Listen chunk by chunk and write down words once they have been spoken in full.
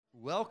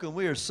Welcome.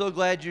 We are so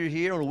glad you're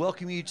here. I want to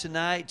welcome you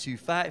tonight to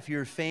Fight for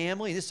Your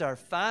Family. This is our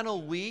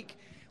final week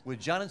with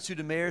John and Sue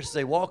Desmarais as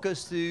they walk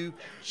us through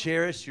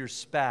Cherish Your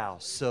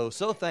Spouse. So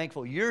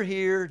thankful you're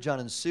here.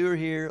 John and Sue are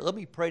here. Let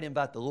me pray to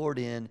invite the Lord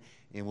in,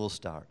 and we'll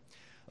start.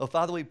 Oh,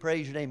 Father, we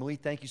praise your name, and we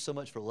thank you so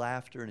much for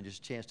laughter and just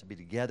a chance to be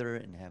together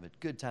and have a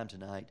good time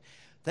tonight.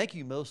 Thank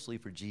you mostly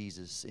for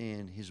Jesus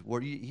and his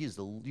word.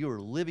 Your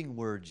living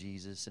word,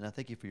 Jesus. And I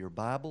thank you for your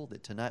Bible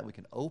that tonight we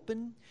can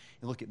open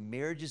and look at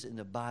marriages in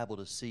the Bible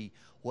to see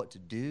what to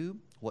do,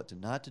 what to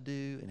not to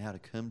do, and how to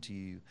come to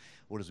you,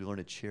 Lord, as we learn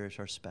to cherish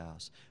our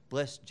spouse.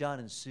 Bless John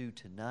and Sue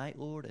tonight,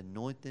 Lord.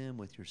 Anoint them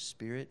with your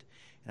Spirit.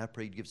 And I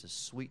pray you give us a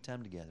sweet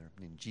time together.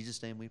 And in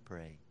Jesus' name we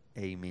pray.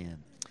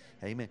 Amen.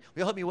 Amen. Will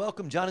you help me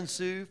welcome John and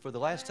Sue for the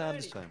last time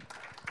this time?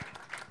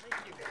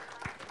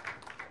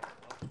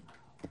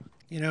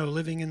 You know,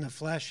 living in the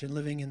flesh and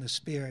living in the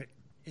spirit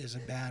is a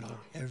battle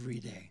every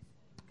day.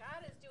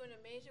 God is doing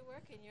a major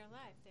work in your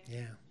life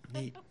there. Yeah,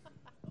 neat.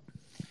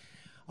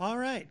 All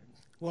right.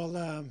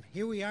 Well,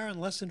 here we are in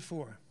lesson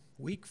 4.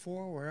 Week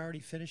 4, we're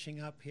already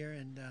finishing up here,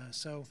 and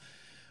so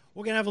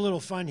we're going to have a little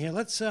fun here.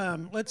 Let's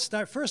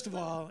start. First of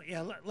all,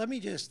 let me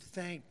just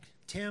thank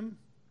Tim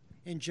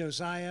and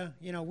Josiah.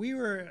 You know, we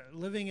were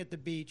living at the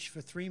beach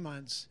for 3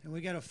 months, and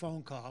we got a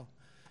phone call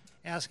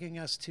asking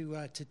us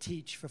to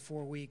teach for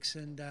 4 weeks,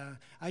 and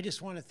I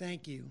just want to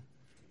thank you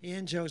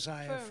and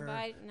Josiah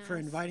for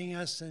inviting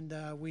us, and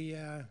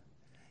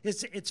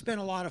it's been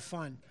a lot of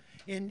fun.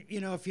 And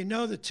you know, if you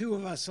know the two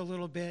of us a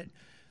little bit,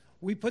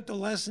 we put the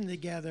lesson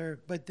together,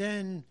 but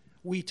then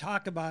we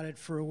talk about it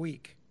for a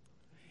week,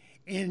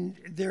 and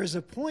there's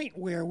a point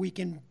where we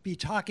can be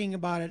talking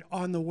about it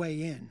on the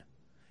way in.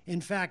 In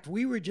fact,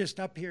 we were just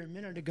up here a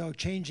minute ago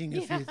changing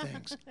a few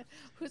things.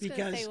 Who's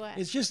because say what?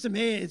 It's just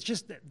amazing. It's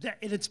just that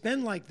it's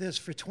been like this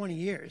for 20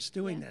 years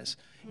doing this,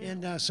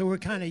 and so we're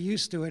kind of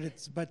used to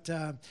it. But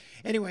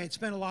anyway, it's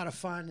been a lot of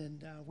fun,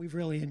 and we've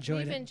really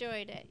enjoyed it. We've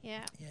enjoyed it,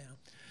 yeah. Yeah.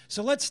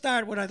 So let's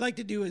start. What I'd like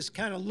to do is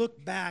kind of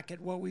look back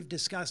at what we've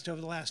discussed over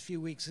the last few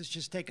weeks. Let's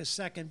just take a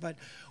second. But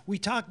we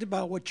talked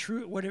about what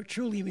it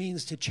truly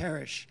means to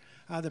cherish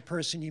the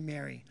person you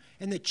marry,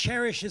 and that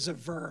cherish is a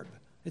verb.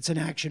 It's an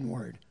action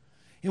word.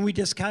 And we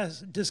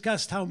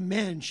discussed how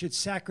men should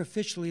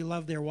sacrificially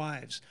love their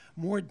wives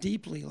more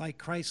deeply like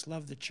Christ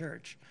loved the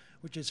church,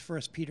 which is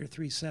 1 Peter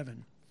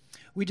 3:7.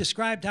 We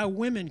described how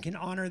women can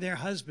honor their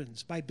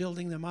husbands by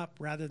building them up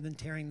rather than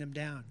tearing them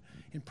down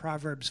in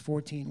Proverbs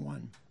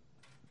 14:1.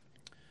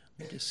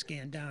 Let me just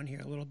scan down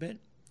here a little bit.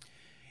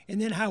 And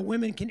then how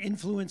women can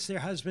influence their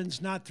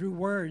husbands not through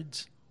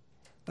words,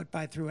 but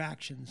through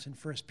actions in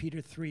 1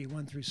 Peter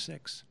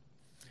 3:1-6.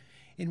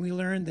 And we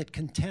learned that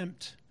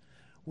contempt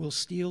will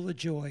steal the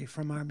joy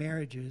from our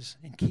marriages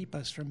and keep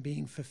us from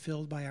being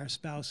fulfilled by our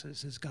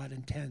spouses as God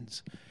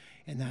intends.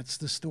 And that's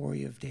the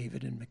story of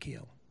David and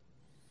Michal.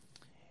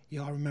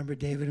 You all remember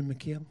David and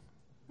Michal?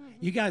 Mm-hmm.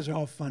 You guys are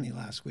all funny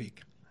last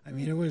week. I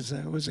mean, it was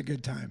a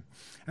good time.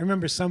 I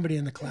remember somebody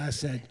in the class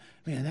said,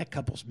 "Man, that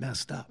couple's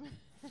messed up,"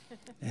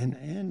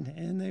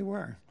 and they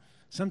were.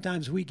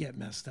 Sometimes we get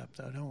messed up,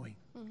 though, don't we?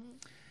 Mm-hmm.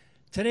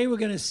 Today we're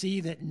going to see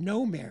that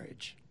no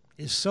marriage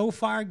is so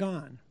far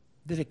gone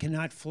that it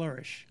cannot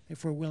flourish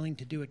if we're willing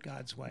to do it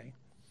God's way.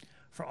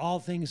 For all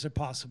things are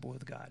possible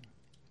with God.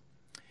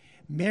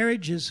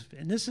 Marriage is,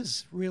 and this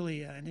is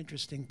really an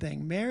interesting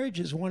thing, marriage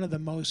is one of the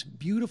most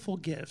beautiful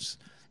gifts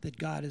that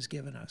God has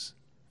given us.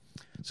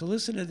 So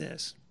listen to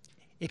this.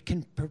 It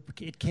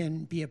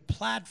can be a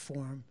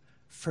platform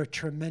for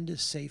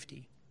tremendous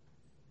safety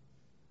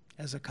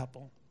as a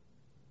couple,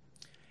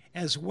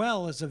 as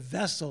well as a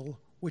vessel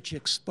which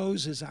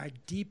exposes our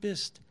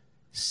deepest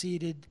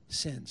seated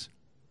sins.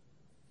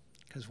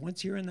 Because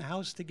once you're in the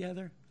house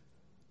together,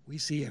 we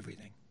see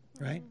everything,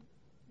 right?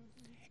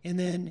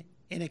 Mm-hmm.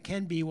 And it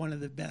can be one of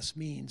the best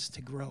means to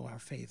grow our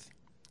faith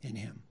in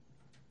him.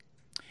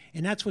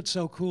 And that's what's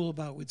so cool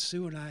about with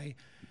Sue and I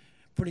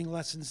putting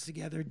lessons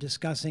together,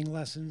 discussing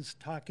lessons,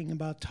 talking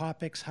about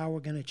topics, how we're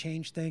going to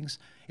change things.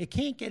 It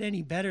can't get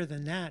any better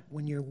than that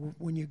when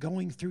you're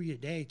going through your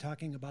day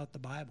talking about the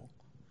Bible.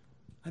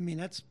 I mean,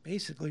 that's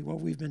basically what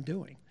we've been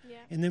doing. Yeah.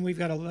 And then we've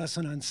got a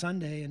lesson on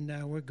Sunday, and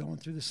we're going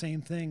through the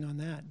same thing on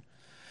that.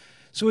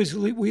 So as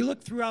we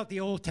look throughout the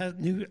Old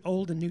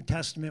and New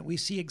Testament, we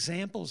see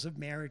examples of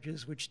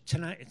marriages which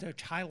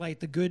highlight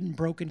the good and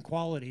broken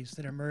qualities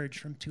that emerge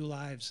from two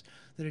lives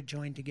that are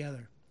joined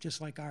together, just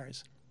like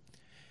ours.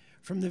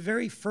 From the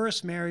very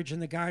first marriage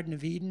in the Garden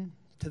of Eden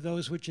to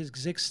those which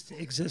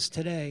exist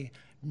today,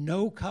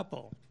 no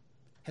couple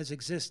has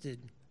existed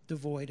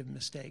devoid of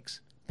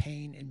mistakes,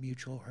 pain, and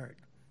mutual hurt.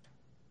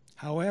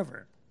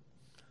 However,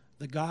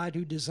 the God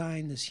who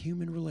designed this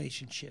human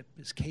relationship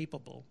is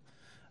capable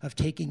of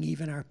taking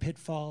even our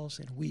pitfalls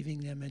and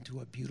weaving them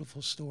into a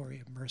beautiful story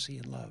of mercy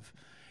and love.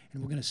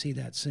 And we're going to see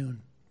that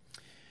soon.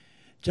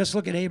 Just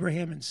look at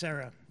Abraham and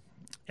Sarah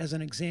as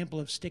an example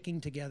of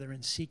sticking together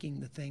and seeking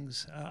the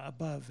things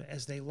above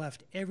as they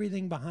left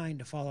everything behind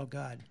to follow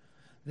God.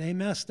 They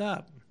messed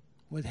up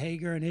with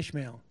Hagar and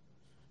Ishmael,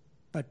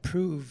 but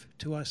prove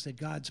to us that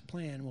God's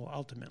plan will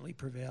ultimately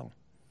prevail.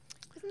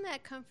 Isn't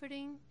that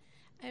comforting?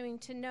 I mean,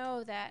 to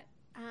know that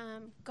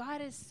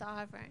God is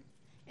sovereign,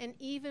 and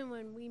even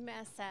when we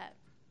mess up,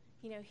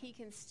 He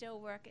can still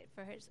work it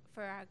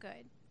for our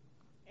good.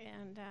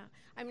 And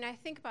I mean, I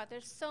think about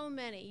there's so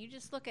many. You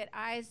just look at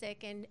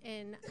Isaac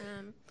and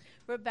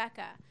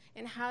Rebecca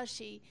and how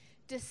she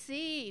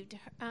deceived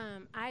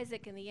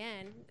Isaac in the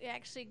end. It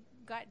actually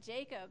got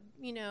Jacob,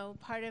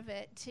 part of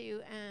it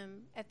too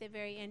at the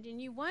very end.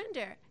 And you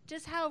wonder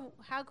just how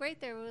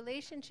great their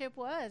relationship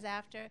was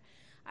after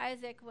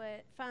Isaac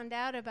found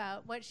out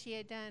about what she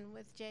had done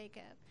with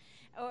Jacob,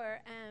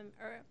 or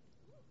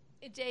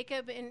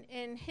Jacob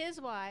and his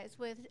wives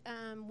with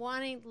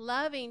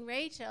loving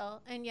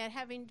Rachel and yet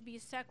having to be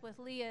stuck with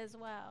Leah as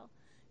well,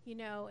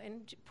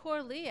 and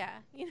poor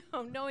Leah,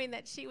 knowing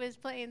that she was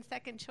playing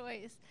second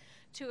choice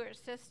to her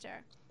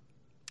sister.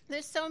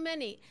 There's so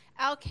many.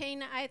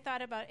 Elkanah, I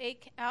thought about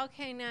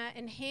Elkanah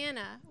and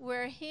Hannah,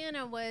 where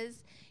Hannah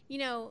was,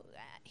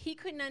 he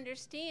couldn't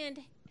understand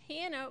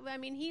Hannah. I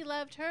mean, he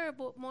loved her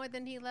more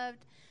than he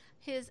loved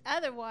his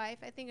other wife.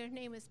 I think her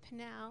name was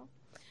Peniel.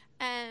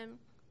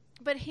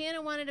 But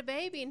Hannah wanted a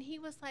baby, and he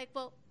was like,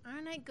 well,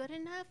 aren't I good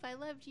enough? I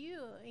loved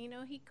you.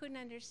 He couldn't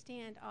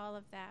understand all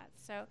of that.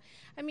 So,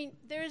 I mean,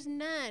 there's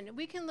none.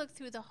 We can look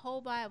through the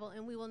whole Bible,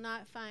 and we will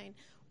not find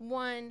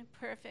one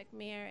perfect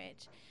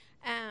marriage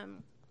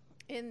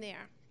in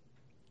there.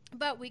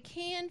 But we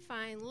can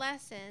find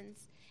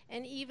lessons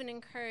and even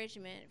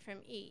encouragement from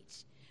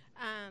each.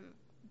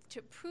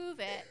 To prove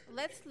it,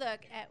 let's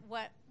look at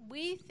what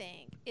we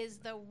think is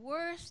the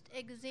worst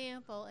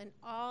example in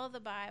all the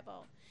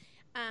Bible.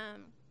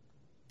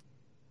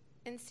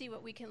 And see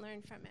what we can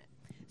learn from it.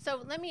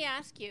 So let me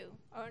ask you,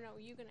 or no,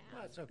 you're going to ask.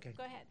 No, it's okay.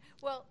 Go ahead.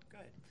 Well, go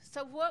ahead.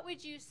 So what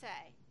would you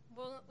say?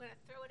 We're going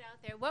to throw it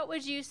out there. What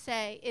would you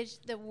say is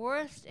the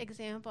worst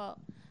example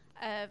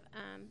of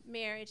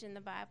marriage in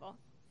the Bible?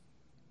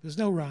 There's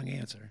no wrong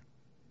answer.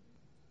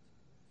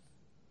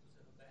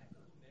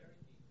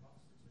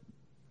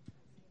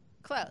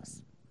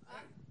 Close.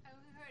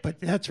 But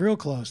that's real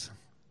close.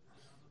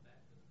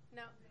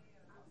 No.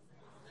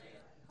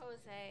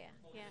 Hosea.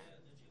 Yeah.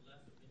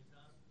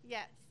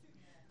 Yes.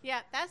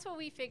 Yeah, that's what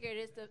we figured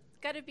is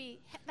got to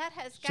be that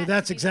has got. So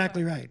that's to be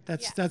exactly right.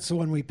 That's the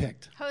one we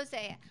picked.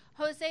 Hosea.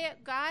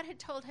 God had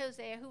told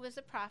Hosea, who was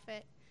a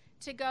prophet,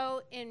 to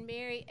go and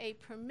marry a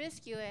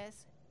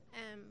promiscuous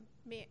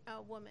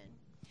woman.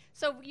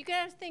 So you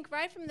got to think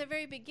right from the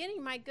very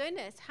beginning. My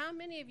goodness, how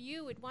many of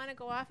you would want to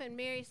go off and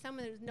marry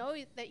someone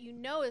that you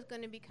know is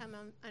going to become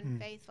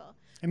unfaithful?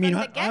 I mean,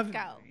 from the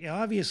get-go.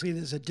 Obviously,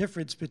 there's a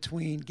difference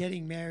between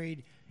getting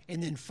married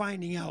and then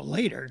finding out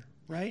later,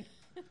 right?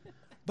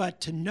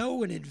 But to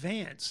know in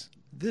advance,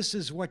 this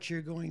is what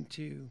you're going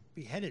to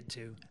be headed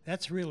to,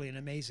 that's really an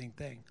amazing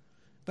thing.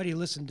 But he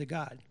listened to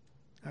God,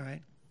 all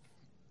right?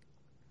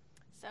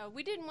 So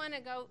we didn't want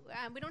to go,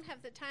 we don't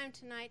have the time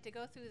tonight to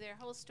go through their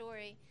whole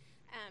story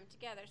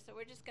together. So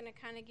we're just going to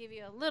kind of give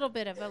you a little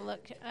bit of a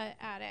look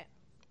at it.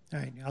 All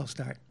right, I'll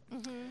start.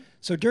 Mm-hmm.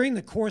 So during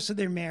the course of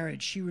their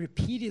marriage, she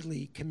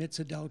repeatedly commits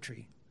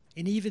adultery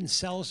and even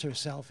sells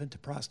herself into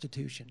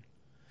prostitution.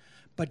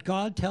 But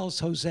God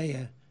tells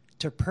Hosea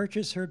to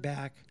purchase her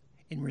back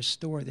and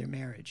restore their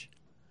marriage.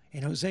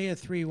 In Hosea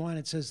 3:1,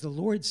 it says, "The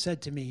Lord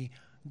said to me,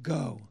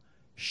 go,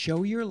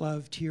 show your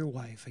love to your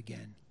wife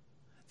again.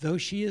 Though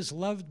she is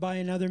loved by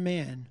another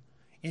man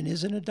and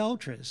is an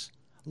adulteress,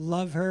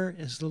 love her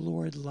as the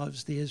Lord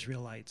loves the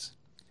Israelites.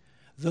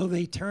 Though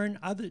they turn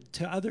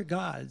to other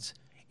gods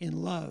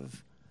and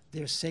love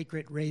their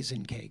sacred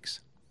raisin cakes."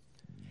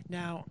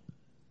 Now,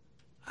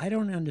 I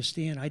didn't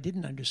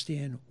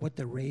understand what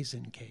the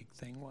raisin cake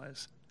thing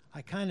was.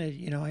 I kind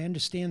of, I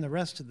understand the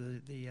rest of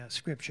the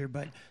scripture,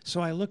 but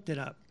so I looked it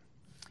up.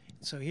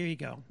 So here you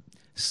go.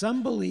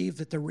 Some believe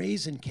that the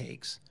raisin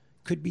cakes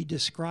could be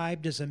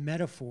described as a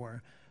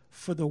metaphor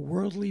for the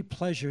worldly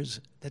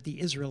pleasures that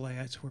the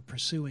Israelites were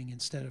pursuing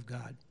instead of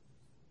God.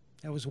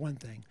 That was one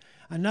thing.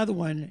 Another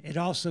one, it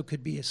also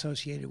could be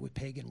associated with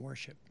pagan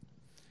worship.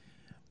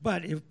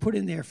 But it was put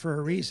in there for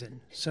a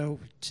reason. So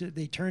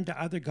they turned to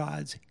other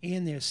gods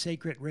and their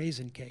sacred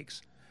raisin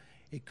cakes.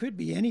 It could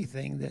be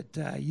anything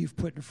that you've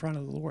put in front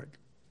of the Lord.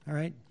 All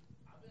right?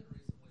 I've been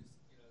recently,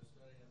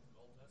 studying the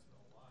Old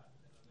Testament a lot,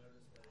 and I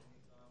noticed that any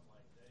time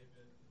like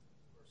David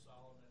or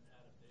Solomon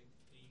had a big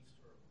feast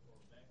or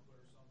banquet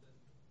or something,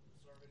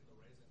 serving the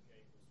raisin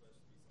cake was supposed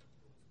to be something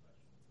really special.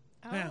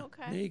 Oh, Yeah,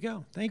 okay. there you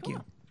go. Thank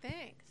you.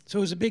 Thanks. So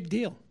it was a big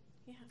deal.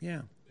 Yeah.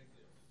 Yeah.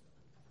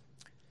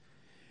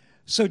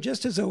 So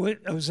just as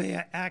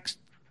Hosea acts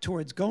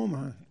towards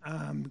Gomer,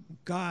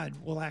 God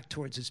will act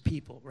towards his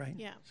people, right?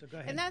 Yeah. So go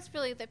ahead. And that's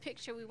really the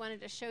picture we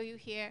wanted to show you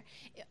here.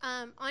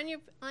 On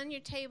your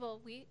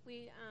table, we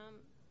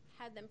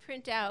had them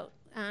print out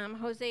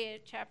Hosea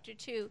chapter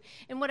 2.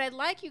 And what I'd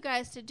like you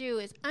guys to do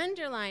is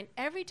underline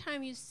every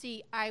time you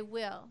see "I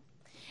will,"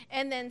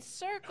 and then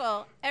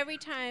circle every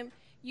time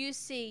you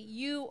see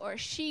 "you" or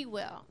 "she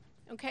will."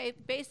 Okay,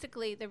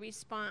 basically the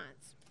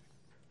response.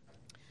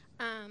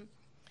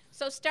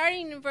 So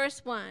starting in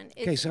verse 1.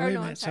 Okay, so wait a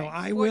minute. So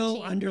I will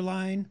 14.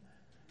 underline,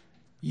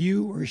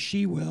 you or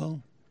she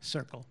will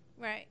circle.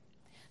 Right.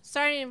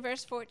 Starting in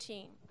verse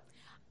 14.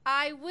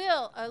 I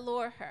will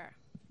allure her.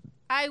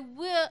 I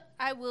will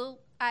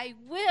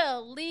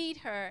lead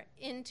her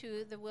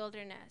into the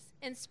wilderness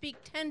and speak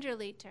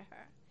tenderly to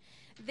her.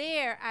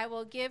 There I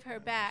will give her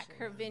back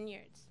her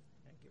vineyards.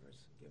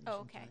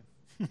 Oh, okay.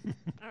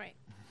 All right.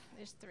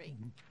 There's 3.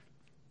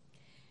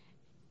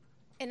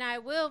 And I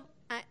will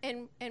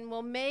and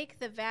will make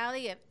the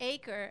valley of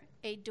Acre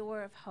a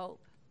door of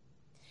hope.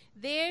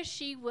 There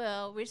she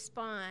will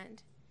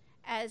respond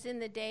as in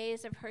the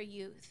days of her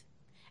youth,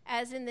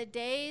 as in the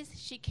days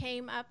she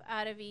came up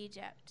out of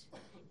Egypt.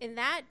 In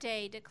that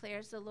day,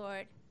 declares the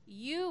Lord,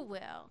 you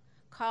will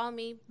call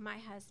me my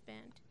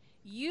husband.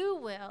 You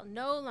will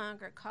no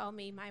longer call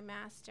me my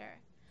master.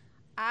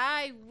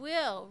 I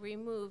will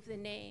remove the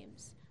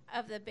names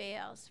of the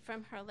Baals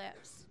from her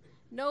lips.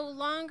 No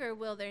longer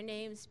will their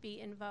names be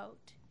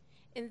invoked.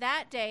 In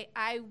that day,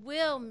 I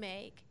will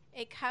make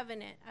a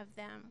covenant of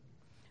them.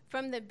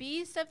 From the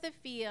beasts of the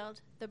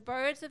field, the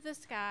birds of the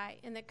sky,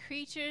 and the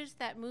creatures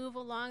that move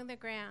along the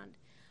ground,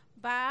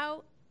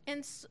 bow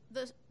and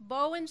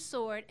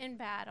sword in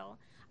battle,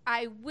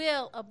 I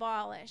will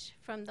abolish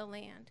from the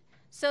land,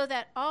 so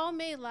that all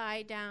may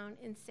lie down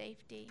in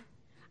safety.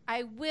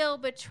 I will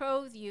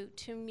betroth you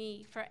to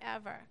me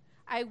forever.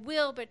 I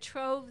will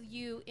betroth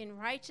you in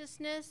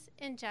righteousness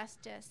and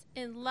justice,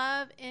 in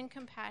love and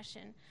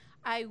compassion.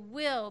 I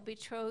will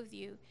betroth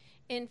you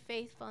in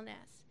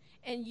faithfulness,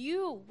 and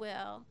you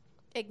will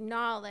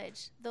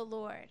acknowledge the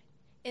Lord.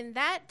 In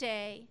that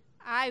day,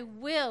 I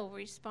will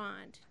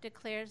respond,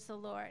 declares the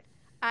Lord.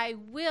 I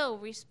will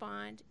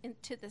respond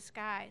to the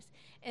skies,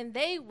 and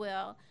they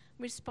will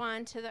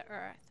respond to the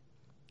earth.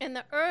 And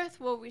the earth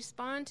will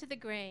respond to the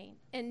grain,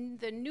 and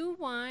the new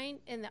wine,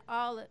 and the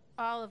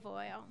olive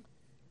oil.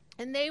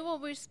 And they will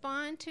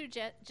respond to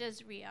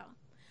Jezreel.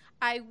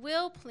 I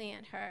will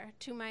plant her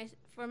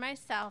for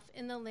myself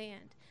in the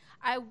land.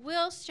 I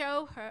will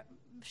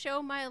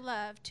show my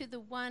love to the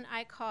one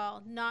I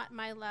call not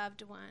my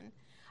loved one.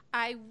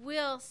 I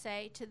will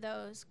say to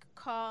those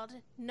called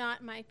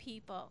not my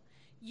people,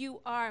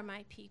 you are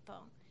my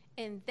people.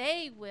 And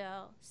they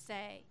will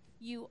say,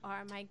 you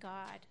are my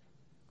God.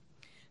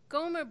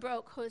 Gomer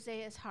broke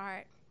Hosea's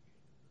heart,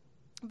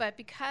 but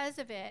because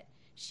of it,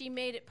 she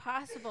made it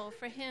possible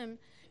for him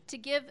to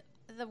give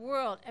the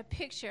world a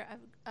picture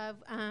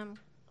of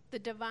the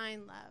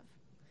divine love.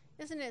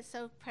 Isn't it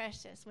so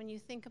precious when you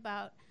think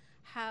about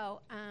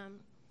how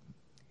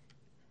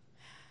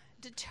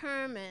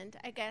determined,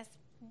 I guess,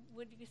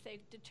 would you say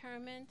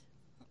determined,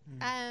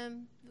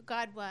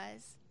 God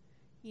was,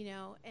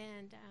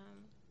 and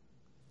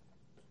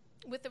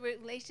with the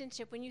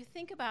relationship, when you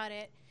think about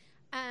it,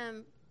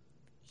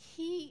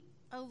 he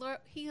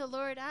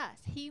allured us,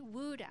 he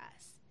wooed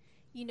us,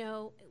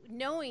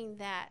 knowing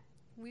that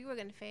we were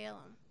going to fail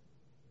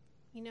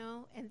him,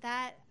 and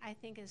that I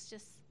think is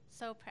just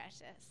so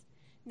precious,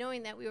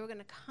 knowing that we were going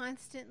to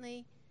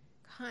constantly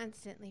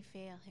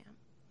fail him.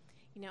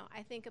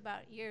 I think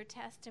about your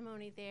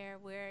testimony there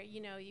where,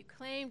 you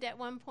claimed at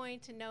one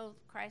point to know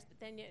Christ, but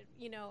then,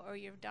 or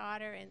your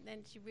daughter, and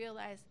then she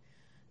realized,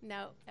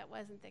 no, that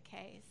wasn't the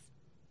case.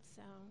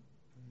 So.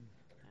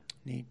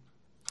 Neat.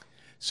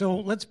 So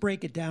let's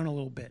break it down a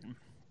little bit.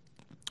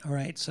 All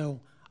right, so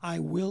I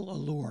will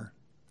allure.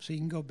 So you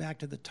can go back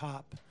to the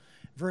top.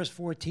 Verse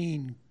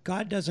 14,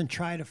 God doesn't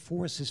try to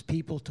force his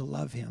people to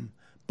love him,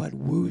 but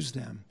woos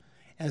them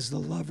as the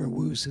lover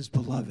woos his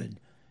beloved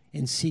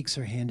and seeks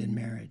her hand in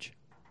marriage.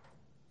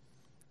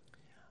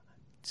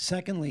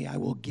 Secondly, I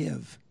will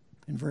give,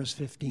 in verse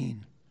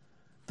 15.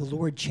 The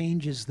Lord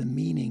changes the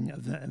meaning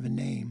of a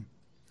name,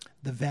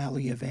 the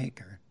valley of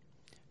Acre,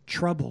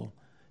 trouble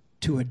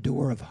to a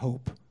door of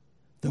hope,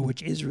 through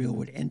which Israel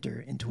would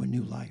enter into a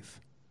new life.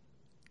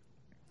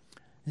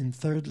 And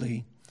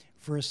thirdly,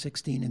 verse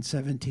 16 and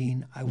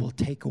 17, I will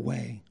take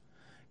away.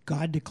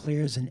 God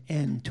declares an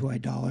end to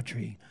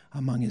idolatry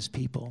among his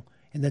people,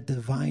 and that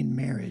divine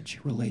marriage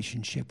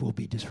relationship will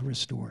be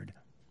restored.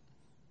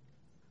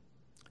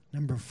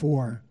 Number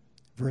 4,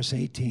 verse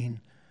 18,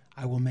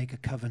 I will make a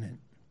covenant.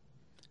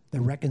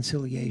 The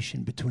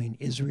reconciliation between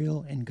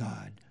Israel and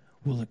God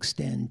will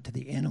extend to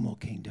the animal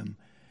kingdom,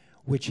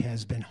 which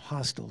has been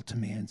hostile to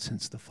man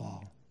since the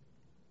fall.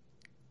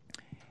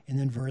 And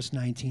then verse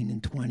 19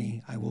 and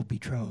 20, I will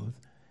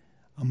betroth.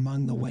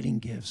 Among the wedding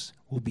gifts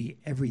will be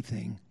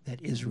everything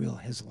that Israel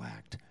has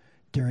lacked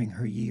during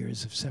her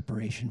years of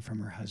separation from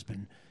her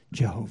husband,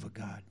 Jehovah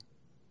God.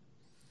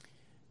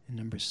 And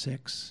number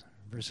 6,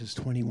 verses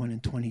 21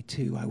 and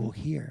 22, I will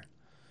hear.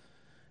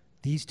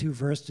 These two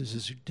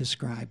verses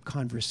describe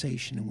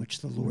conversation in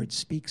which the Lord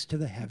speaks to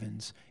the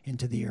heavens and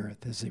to the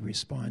earth as they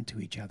respond to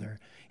each other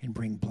and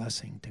bring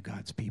blessing to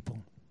God's people.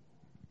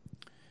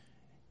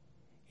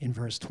 In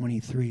verse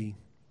 23,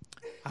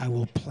 I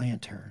will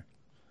plant her.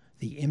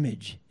 The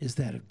image is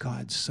that of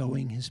God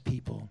sowing his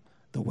people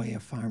the way a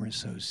farmer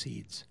sows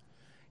seeds.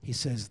 He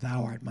says,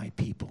 thou art my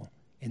people,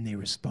 and they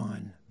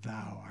respond,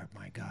 thou art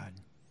my God.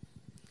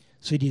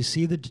 So do you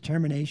see the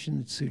determination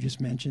that Sue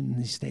just mentioned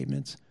in these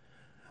statements?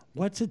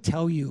 What's it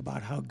tell you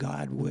about how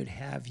God would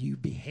have you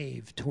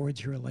behave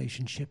towards your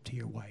relationship to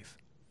your wife?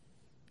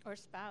 Or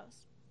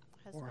spouse.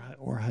 Husband.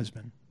 Or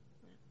husband.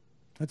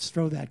 Let's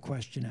throw that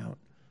question out.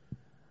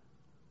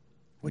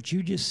 What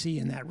you just see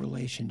in that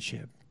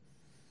relationship,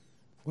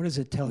 what does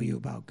it tell you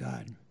about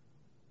God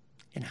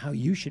and how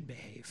you should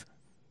behave?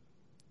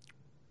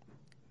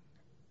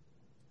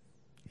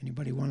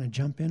 Anybody want to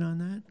jump in on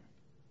that?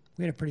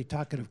 We had a pretty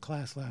talkative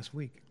class last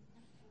week.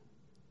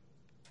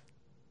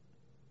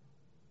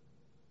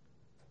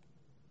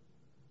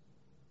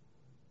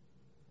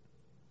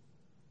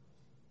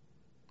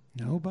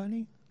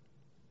 Nobody?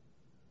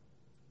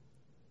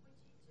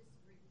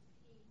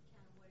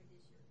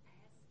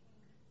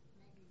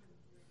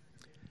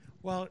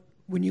 Well,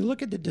 when you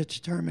look at the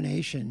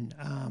determination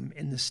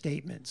in the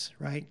statements,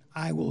 right?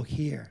 I will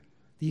hear.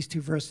 These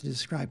two verses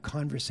describe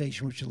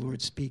conversation which the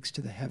Lord speaks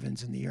to the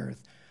heavens and the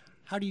earth.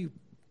 How do you,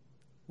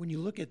 when you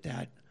look at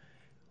that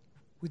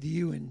with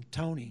you and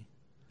Tony,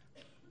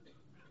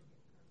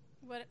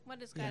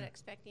 what is God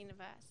expecting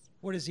of us?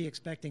 what is he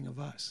expecting of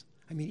us?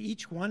 I mean,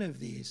 each one of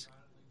these.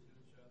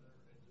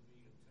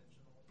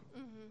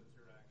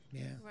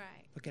 Yeah.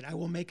 Right. Look at, I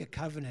will make a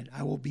covenant.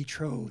 I will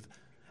betroth.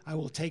 I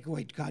will take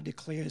away, God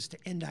declares, to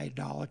end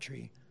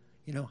idolatry.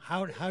 You know,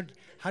 how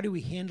do we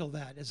handle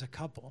that as a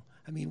couple?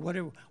 I mean,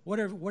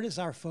 what is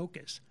our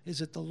focus? Is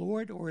it the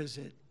Lord or is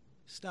it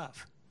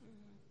stuff?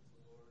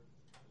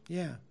 Mm-hmm.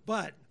 Yeah,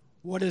 but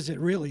what is it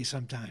really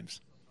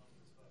sometimes?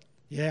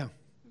 Yeah,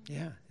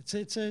 yeah.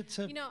 It's a.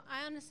 You know,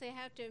 I honestly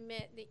have to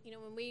admit that, you know,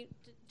 when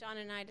John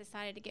and I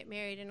decided to get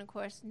married, and of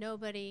course we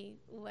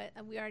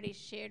already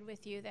shared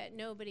with you that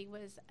nobody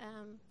was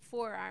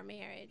for our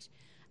marriage.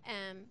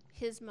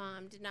 His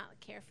mom did not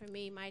care for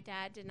me. My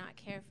dad did not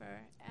care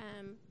for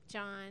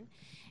John.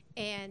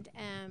 And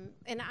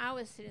I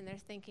was sitting there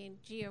thinking,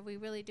 gee, are we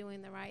really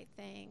doing the right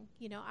thing?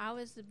 You know, I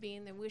was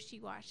being the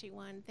wishy-washy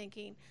one,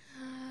 thinking,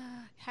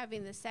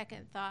 having the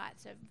second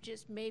thoughts of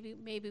just maybe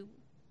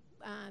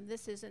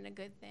this isn't a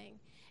good thing.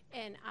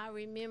 And I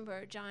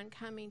remember John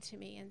coming to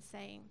me and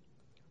saying,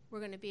 we're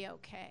going to be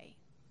okay.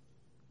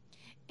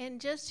 And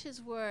just his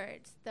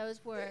words,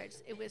 those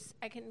words, it was,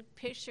 I can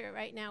picture it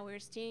right now. We were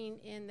standing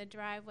in the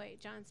driveway,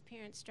 John's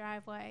parents'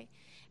 driveway,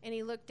 and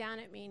he looked down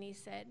at me and he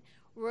said,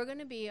 we're going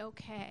to be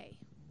okay.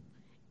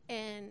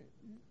 And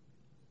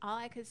all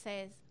I could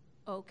say is,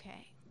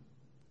 okay.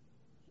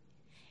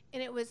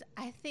 And it was,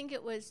 I think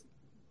it was,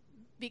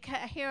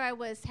 because here I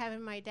was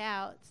having my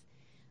doubts,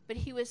 but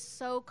he was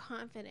so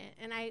confident.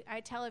 And I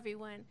tell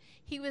everyone,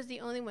 he was the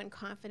only one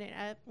confident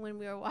when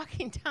we were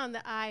walking down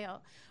the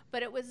aisle.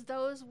 But it was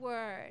those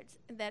words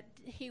that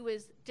he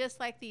was just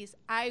like these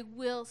I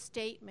will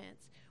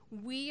statements.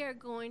 We are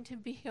going to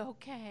be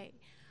okay.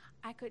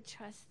 I could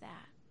trust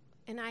that.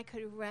 And I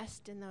could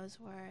rest in those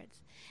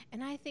words.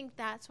 And I think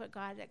that's what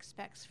God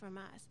expects from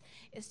us,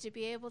 is to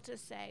be able to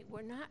say,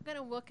 we're not going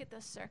to look at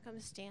the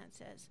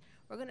circumstances.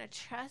 We're going to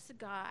trust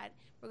God.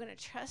 We're going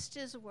to trust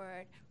his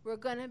word. We're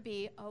going to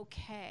be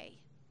okay.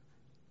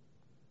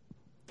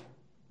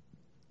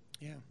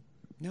 Yeah.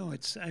 No,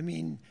 it's, I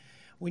mean,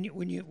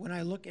 when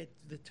I look at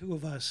the two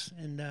of us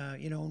and,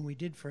 you know, when we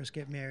did first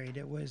get married,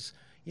 it was,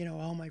 you know,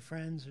 all my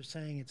friends are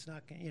saying it's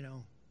not, you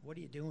know, what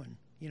are you doing?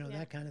 You know,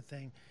 that kind of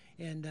thing.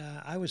 And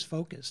I was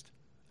focused.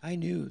 I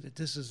knew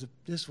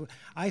that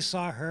I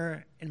saw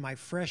her in my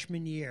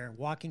freshman year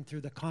walking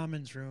through the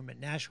Commons room at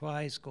Nashua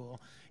High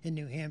School in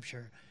New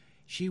Hampshire.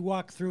 She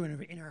walked through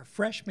in her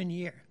freshman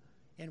year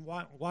and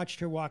watched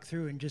her walk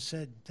through and just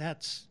said,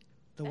 that's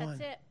the one.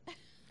 That's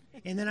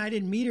it. And then I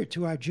didn't meet her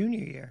to our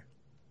junior year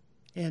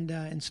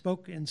and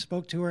spoke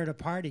to her at a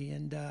party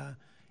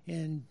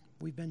and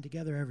we've been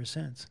together ever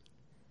since.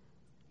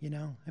 You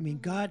know, I mean,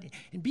 God,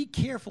 and be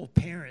careful,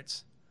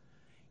 parents.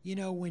 You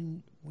know,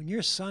 when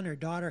your son or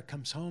daughter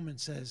comes home and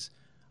says,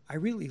 I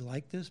really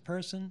like this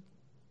person,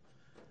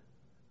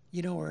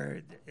 you know,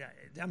 or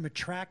I'm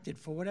attracted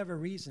for whatever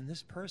reason,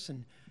 this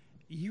person,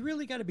 you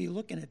really got to be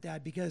looking at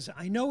that, because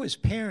I know as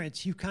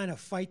parents, you kind of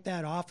fight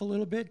that off a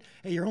little bit.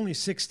 Hey, you're only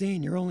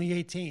 16, you're only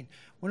 18.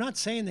 We're not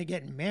saying they're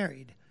getting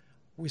married.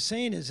 What we're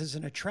saying is there's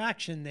an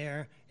attraction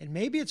there, and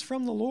maybe it's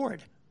from the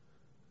Lord.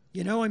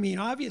 You know, I mean,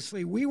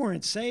 obviously we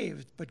weren't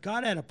saved, but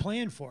God had a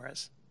plan for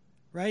us.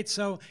 Right?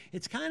 So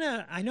it's kind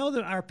of, I know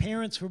that our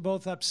parents were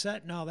both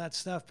upset and all that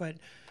stuff, but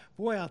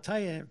boy, I'll tell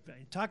you,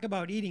 talk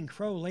about eating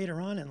crow later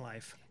on in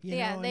life. You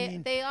know,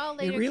 they all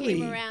later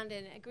came around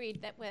and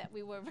agreed that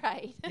we were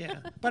right. Yeah,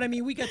 but I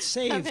mean, we got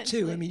saved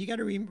too. I mean, you got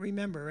to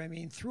remember, I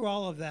mean, through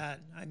all of that,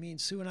 I mean,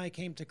 Sue and I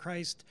came to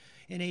Christ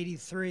in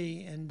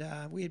 '83,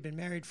 and we had been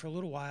married for a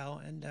little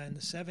while, and in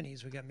the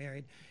 '70s we got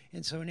married.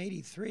 And so in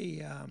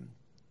 '83,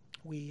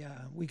 we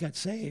got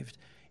saved,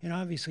 and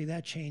obviously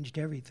that changed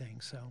everything,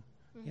 so.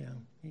 You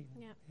know,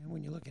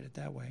 when you look at it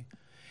that way.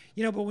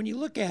 You know, but when you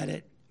look at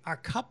it, our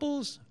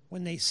couples,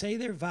 when they say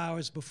their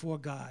vows before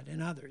God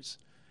and others,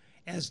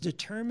 as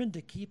determined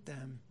to keep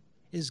them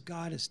as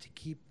God is to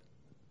keep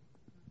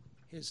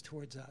his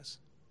towards us.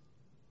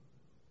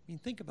 I mean,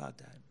 think about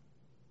that.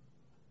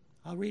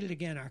 I'll read it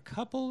again. Are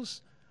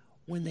couples,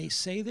 when they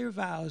say their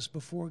vows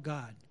before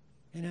God,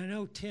 and I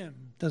know Tim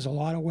does a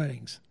lot of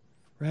weddings,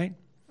 right?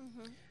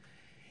 Mm-hmm.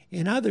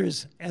 In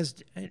others,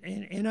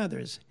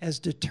 as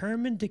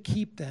determined to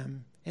keep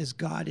them as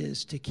God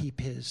is to keep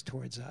his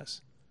towards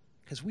us.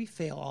 Because we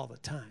fail all the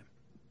time,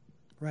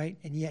 right?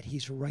 And yet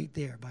he's right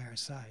there by our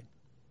side,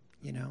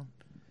 you know?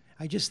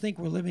 I just think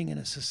we're living in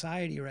a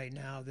society right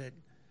now that,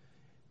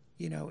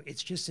 you know,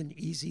 it's just an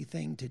easy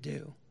thing to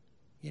do,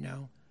 you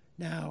know?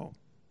 Now,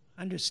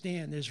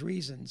 understand there's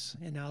reasons,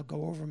 and I'll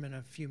go over them in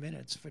a few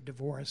minutes, for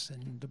divorce,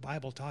 and the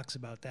Bible talks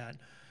about that.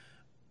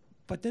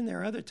 But then there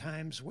are other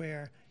times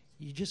where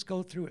you just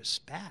go through a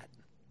spat.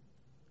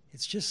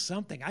 It's just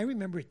something. I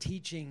remember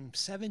teaching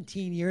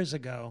 17 years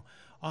ago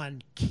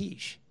on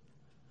quiche.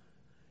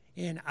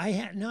 And I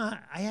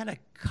had a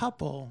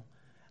couple,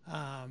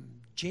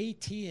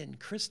 JT and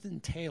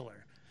Kristen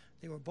Taylor.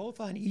 They were both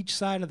on each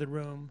side of the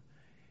room.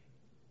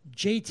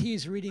 JT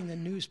is reading the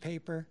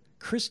newspaper.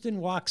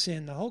 Kristen walks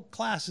in. The whole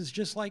class is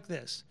just like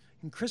this.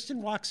 And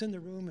Kristen walks in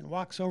the room and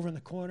walks over in the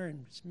corner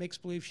and makes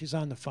believe she's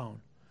on the phone.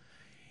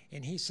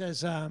 And he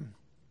says,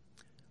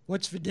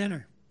 what's for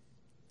dinner?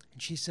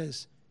 And she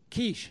says,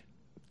 quiche.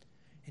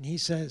 And he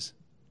says,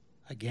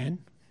 again?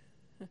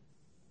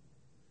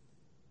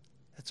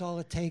 That's all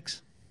it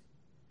takes.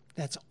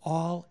 That's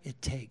all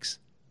it takes.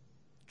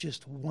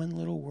 Just one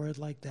little word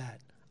like that.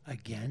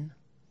 Again.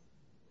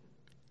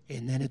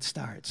 And then it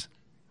starts.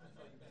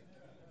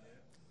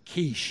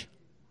 Quiche.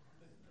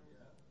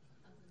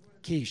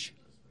 Quiche.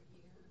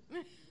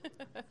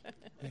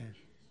 Yeah.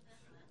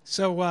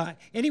 So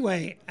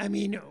anyway, I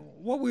mean,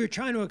 what we were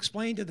trying to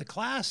explain to the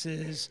class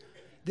is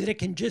that it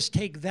can just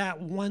take that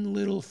one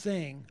little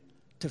thing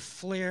to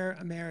flare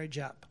a marriage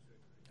up.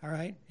 All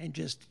right? And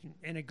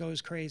it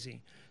goes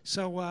crazy.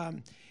 So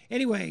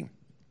anyway,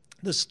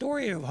 the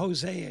story of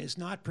Hosea is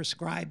not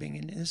prescribing,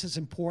 and this is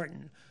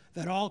important,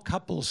 that all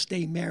couples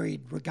stay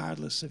married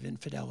regardless of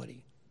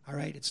infidelity. All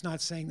right? It's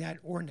not saying that,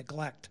 or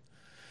neglect.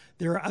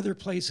 There are other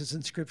places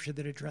in Scripture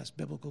that address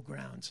biblical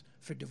grounds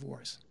for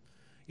divorce.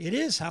 It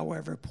is,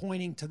 however,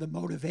 pointing to the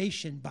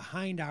motivation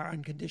behind our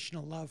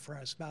unconditional love for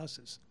our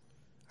spouses.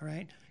 All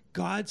right?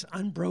 God's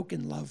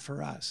unbroken love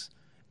for us.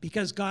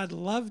 Because God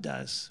loved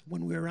us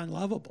when we were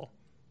unlovable,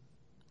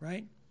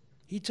 right?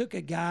 He took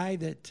a guy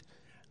that,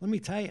 let me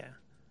tell you,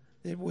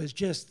 it was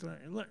just,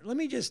 let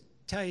me just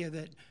tell you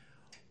that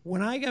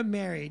when I got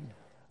married,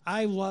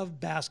 I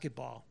loved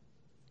basketball.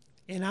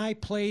 And I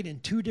played in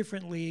 2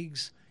 different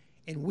leagues,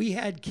 and we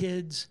had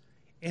kids,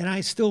 and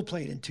I still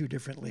played in 2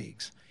 different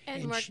leagues.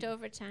 And worked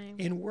overtime.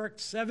 And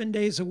worked 7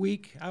 days a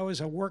week. I was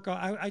a worker.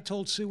 I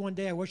told Sue one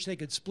day I wish they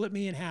could split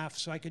me in half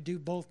so I could do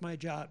both my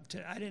job.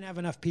 I didn't have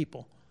enough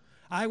people.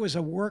 I was a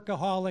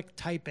workaholic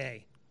type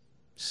A,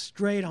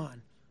 straight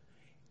on.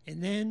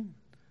 And then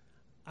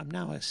I'm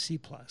now a C+.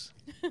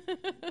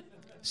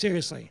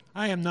 Seriously,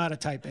 I am not a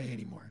type A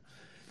anymore.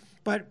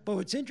 But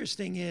what's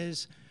interesting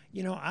is,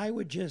 you know, I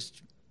would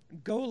just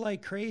go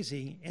like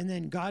crazy, and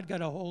then God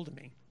got a hold of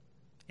me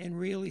and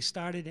really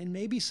started, and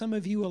maybe some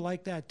of you are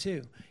like that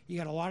too. You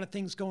got a lot of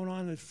things going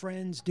on with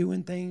friends,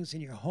 doing things,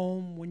 and you're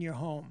home when you're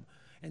home.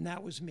 And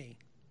that was me.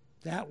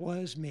 That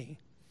was me.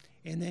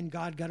 And then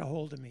God got a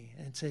hold of me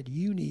and said,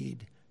 you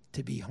need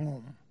to be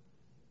home.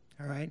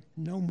 All right?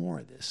 No more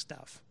of this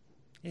stuff.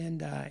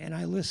 And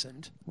I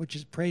listened, which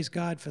is, praise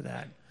God for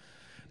that.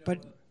 But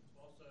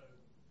also,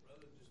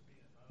 rather than just being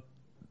home,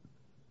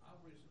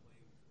 I've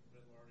recently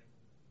been learning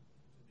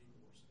to be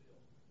more still.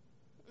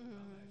 I'm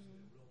actually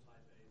a real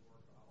type A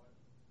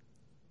workaholic.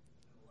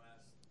 In the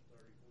last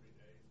 30, 40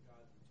 days,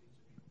 God's been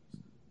teaching me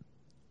to be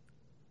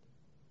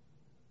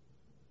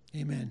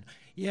still. Amen.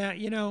 Yeah,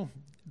 you know,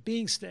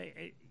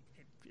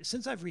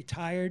 since I've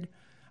retired,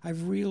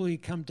 I've really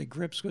come to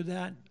grips with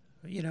that,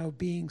 you know,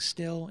 being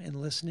still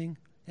and listening.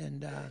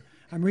 And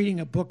I'm reading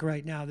a book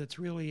right now that's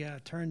really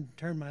turned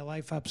my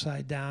life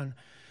upside down,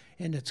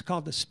 and it's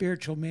called The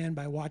Spiritual Man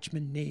by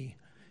Watchman Nee.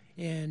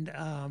 And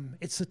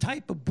it's the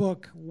type of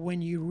book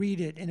when you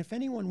read it, and if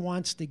anyone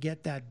wants to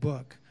get that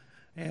book,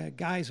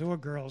 guys or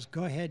girls,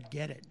 go ahead,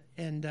 get it.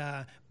 And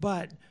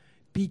but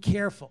be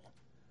careful.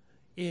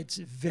 It's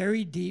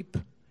very deep.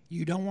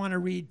 You don't want to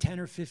read 10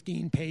 or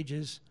 15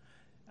 pages.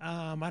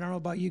 I don't know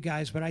about you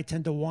guys, but I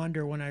tend to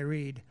wander when I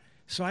read.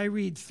 So I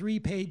read 3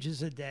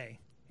 pages a day,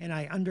 and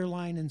I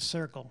underline and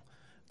circle.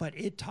 But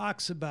it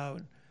talks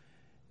about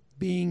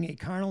being a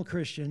carnal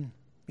Christian,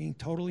 being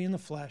totally in the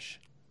flesh,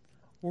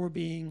 or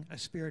being a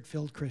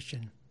spirit-filled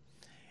Christian.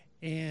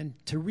 And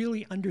to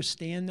really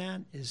understand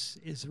that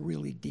is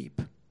really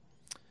deep.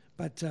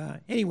 But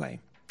anyway,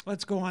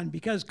 let's go on.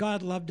 Because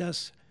God loved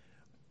us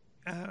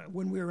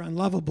when we were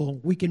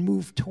unlovable, we can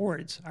move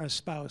towards our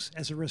spouse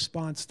as a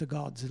response to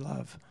God's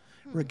love,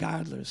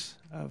 regardless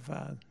of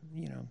the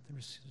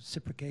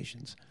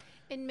reciprocations.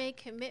 And make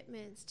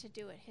commitments to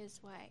do it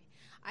His way.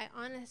 I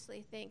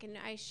honestly think, and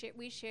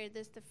we shared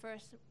this the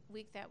first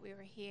week that we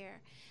were here,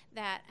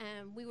 that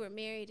we were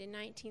married in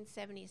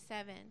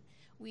 1977.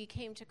 We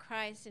came to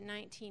Christ in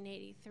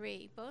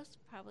 1983, both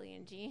probably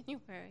in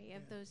January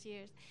of those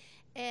years.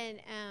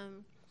 And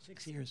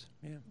 6 years,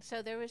 yeah.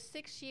 so there was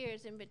 6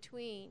 years in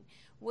between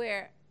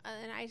where,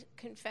 and I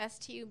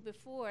confessed to you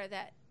before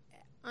that,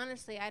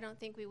 honestly, I don't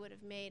think we would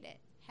have made it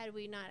had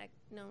we not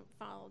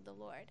followed the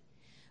Lord.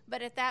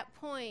 But at that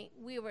point,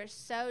 we were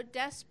so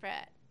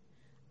desperate,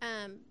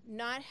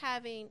 not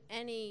having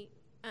any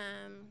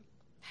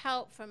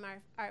help from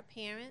our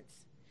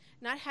parents,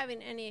 not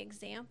having any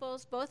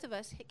examples. Both of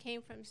us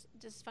came from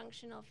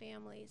dysfunctional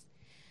families.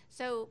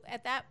 So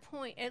at that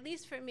point, at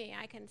least for me,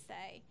 I can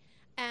say,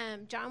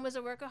 John was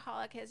a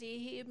workaholic, as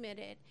he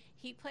admitted.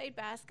 He played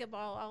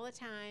basketball all the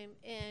time,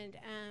 and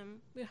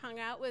we hung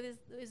out with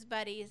his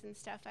buddies and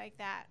stuff like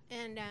that.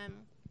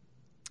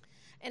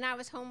 And I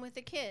was home with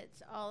the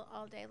kids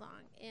all day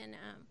long. And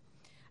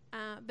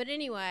but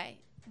anyway,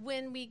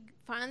 when we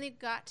finally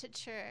got to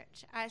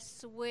church, I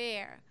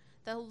swear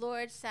the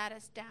Lord sat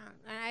us down.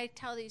 And I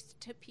tell these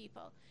to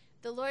people.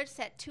 The Lord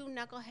sat two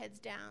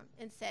knuckleheads down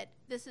and said,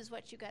 "This is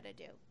what you got to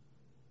do."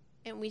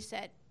 And we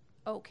said,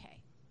 "Okay."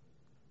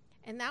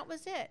 And that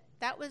was it.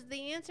 That was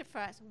the answer for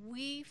us.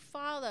 We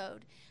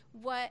followed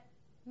what,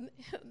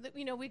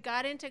 we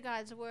got into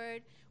God's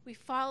word. We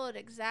followed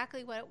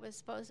exactly what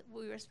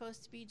we were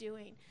supposed to be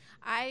doing.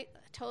 I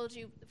told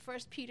you 1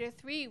 Peter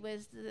 3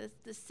 was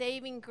the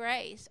saving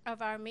grace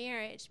of our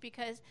marriage,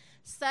 because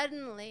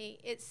suddenly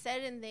it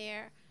said in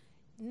there,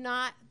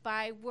 not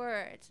by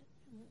words.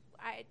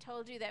 I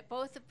told you that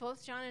both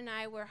John and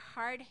I were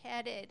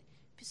hard-headed,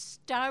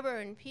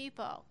 stubborn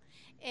people.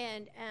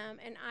 And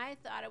I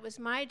thought it was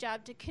my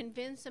job to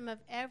convince him of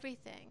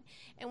everything.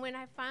 And when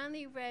I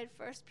finally read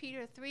 1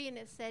 Peter 3, and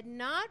it said,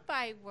 not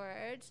by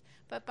words,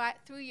 but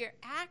through your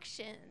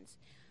actions,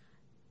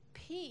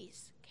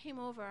 peace came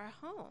over our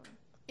home.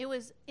 It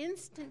was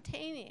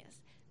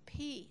instantaneous.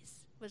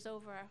 Peace was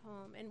over our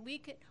home. And we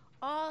could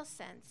all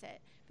sense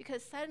it,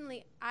 because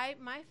suddenly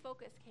my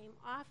focus came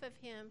off of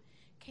him,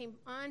 came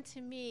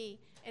onto me,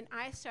 and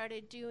I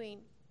started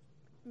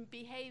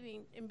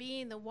behaving and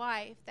being the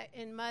wife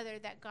and mother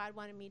that God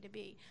wanted me to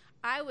be.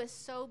 I was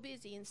so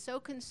busy and so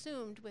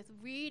consumed with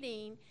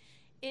reading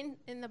in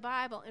the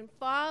Bible and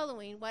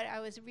following what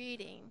I was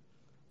reading,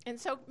 and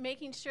so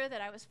making sure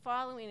that I was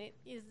following it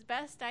as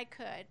best I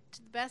could,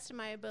 to the best of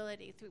my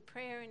ability, through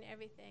prayer and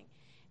everything,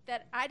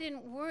 that I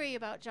didn't worry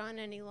about John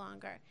any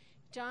longer.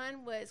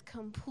 John was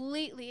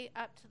completely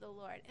up to the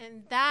Lord,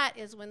 and that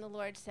is when the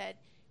Lord said,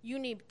 "You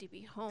need to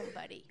be home,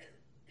 buddy."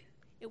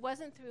 It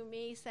wasn't through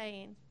me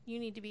saying, "You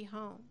need to be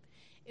home."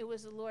 It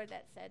was the Lord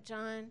that said,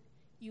 "John,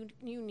 you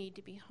need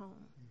to be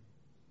home."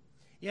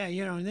 Yeah,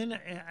 and then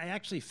I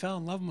actually fell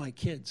in love with my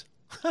kids.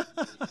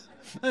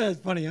 That's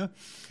funny, huh?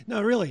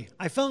 No, really,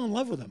 I fell in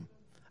love with them.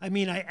 I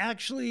mean, I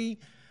actually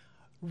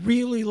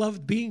really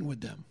loved being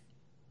with them.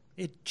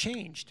 It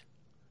changed.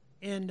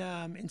 And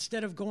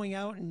instead of going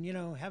out and,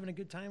 having a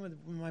good time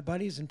with my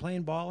buddies and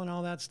playing ball and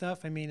all that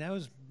stuff, I mean, that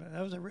was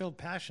a real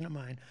passion of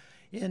mine.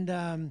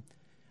 And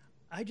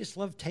I just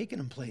love taking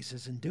them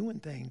places and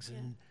doing things. Yeah.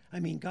 And I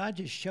mean, God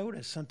just showed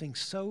us something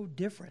so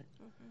different.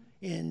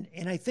 Mm-hmm.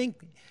 And I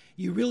think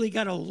you really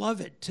got to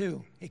love it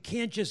too. It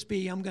can't just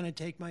be, I'm going to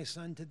take my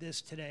son to this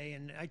today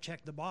and I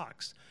check the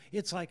box.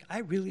 It's like, I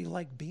really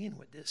like being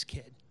with this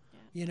kid.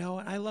 Yeah.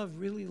 And I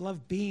really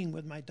love being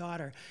with my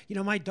daughter.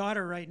 My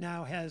daughter right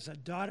now has a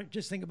daughter.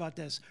 Just think about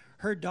this.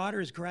 Her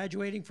daughter is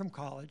graduating from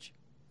college.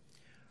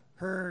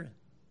 Her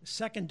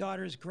second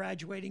daughter is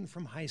graduating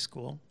from high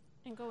school.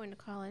 And going to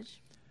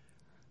college.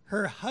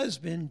 Her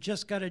husband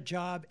just got a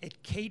job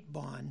at Kate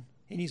Bond,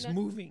 and he's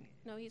moving.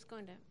 No, he's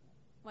going to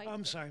White.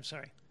 I'm sorry.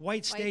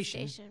 White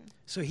Station.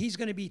 So he's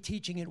going to be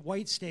teaching at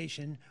White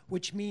Station,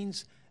 which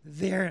means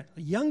their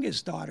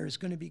youngest daughter is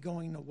going to be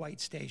going to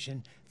White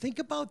Station. Think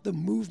about the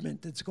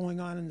movement that's going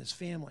on in this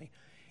family.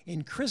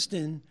 And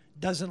Kristen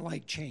doesn't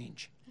like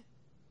change.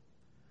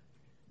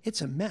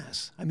 It's a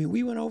mess. I mean,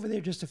 we went over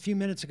there just a few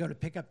minutes ago to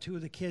pick up two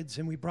of the kids,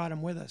 and we brought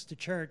them with us to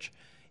church.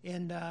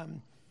 And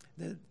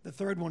the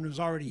third one was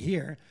already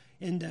here,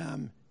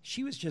 and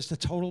she was just a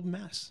total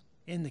mess.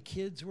 And the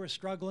kids were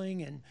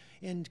struggling,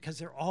 and because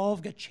they're all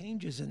got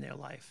changes in their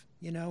life,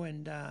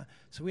 and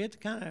so we had to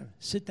kind of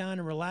sit down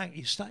and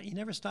relax. You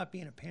never stop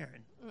being a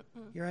parent.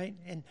 You're right.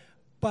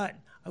 But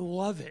I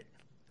love it.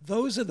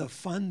 Those are the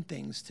fun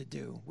things to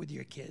do with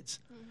your kids,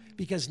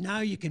 because now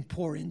you can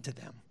pour into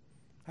them.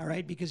 All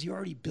right, because you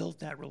already built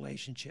that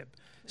relationship.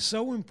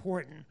 So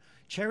important.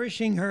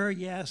 Cherishing her,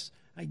 yes,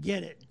 I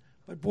get it.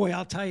 But boy,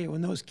 I'll tell you,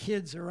 when those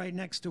kids are right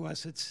next to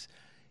us,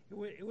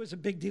 it was a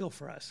big deal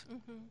for us.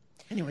 Mm-hmm.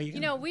 Anyway,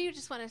 we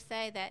just want to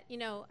say that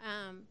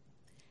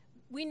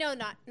we know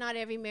not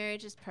every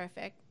marriage is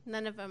perfect.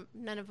 None of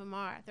them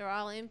are. They're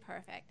all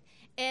imperfect,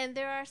 and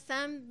there are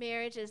some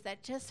marriages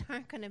that just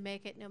aren't going to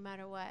make it no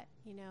matter what.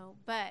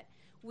 But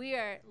we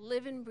are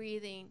living,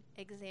 breathing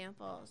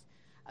examples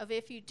of,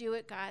 if you do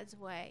it God's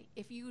way,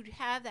 if you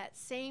have that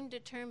same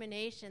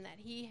determination that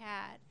He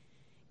had,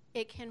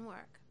 it can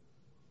work.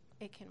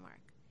 It can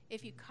work.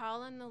 If you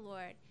call on the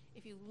Lord,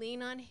 if you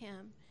lean on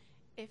Him,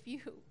 if you,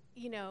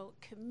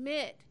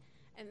 commit,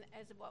 and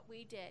as what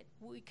we did,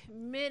 we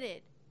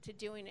committed to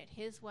doing it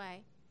His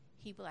way,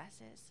 he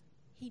blesses.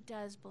 He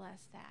does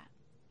bless that.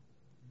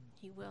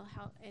 He will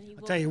help, and he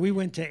will. I'll tell you, we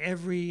went to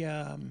every,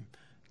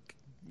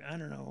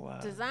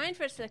 Designed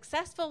for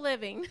Successful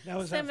Living that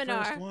was seminar.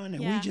 our first one,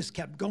 and Yeah. we just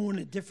kept going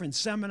to different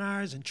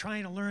seminars and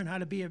trying to learn how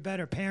to be a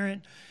better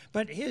parent.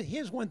 But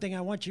here's one thing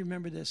I want you to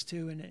remember this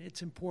too, and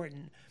it's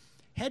important.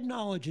 Head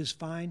knowledge is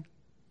fine.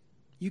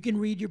 You can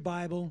read your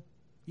Bible.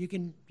 You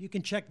can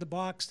check the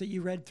box that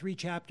you read 3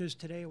 chapters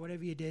today or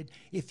whatever you did.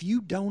 If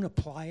you don't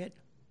apply it,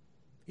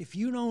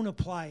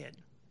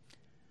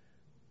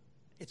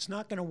 it's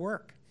not going to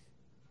work,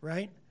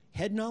 right?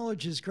 Head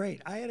knowledge is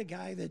great. I had a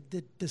guy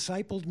that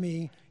discipled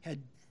me,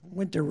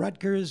 went to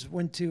Rutgers,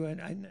 went to,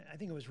 I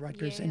think it was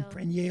Rutgers, Yale.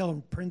 and Yale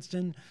and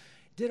Princeton,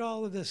 did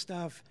all of this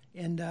stuff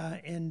and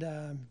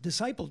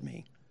discipled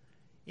me.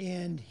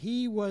 And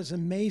he was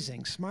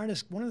amazing, one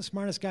of the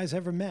smartest guys I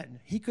ever met.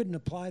 He couldn't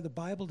apply the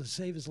Bible to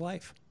save his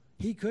life.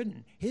 He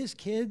couldn't. His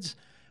kids,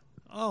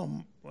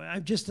 I'm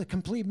just a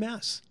complete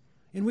mess.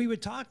 And we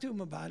would talk to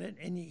him about it,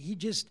 and he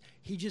just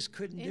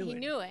couldn't do it. And he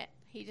knew it.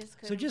 He just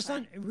couldn't. So just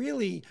apply.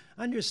 really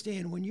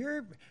understand when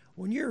you're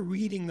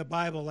reading the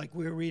Bible, like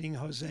we're reading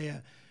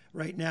Hosea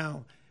right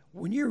now.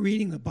 When you're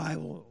reading the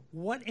Bible,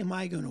 what am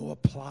I going to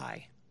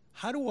apply?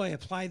 How do I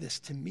apply this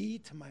to me,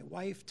 to my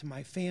wife, to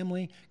my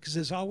family? Because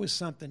there's always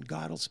something.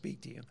 God will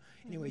speak to you.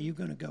 Anyway, you're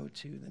going to go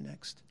to the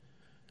next,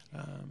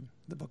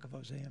 the book of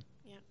Hosea.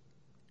 Yeah.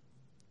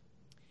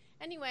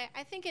 Anyway,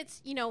 I think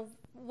it's,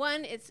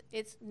 one, it's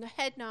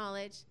head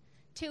knowledge,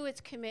 2, it's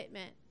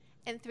commitment,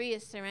 and 3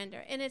 is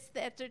surrender. And it's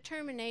that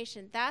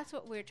determination. That's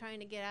what we're trying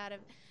to get out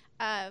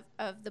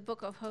of the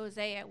book of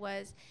Hosea.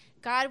 Was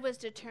God was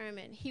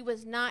determined. He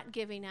was not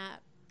giving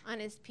up on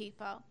his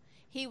people.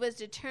 He was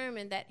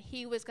determined that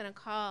he was going to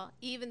call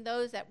even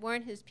those that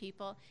weren't his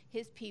people,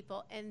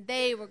 and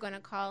they were going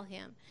to call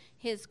him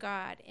his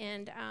God.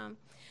 And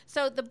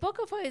so the book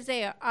of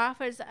Hosea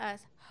offers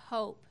us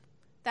hope.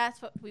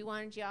 That's what we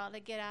wanted y'all to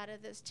get out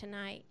of this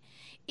tonight.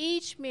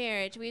 Each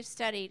marriage we've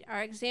studied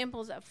are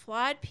examples of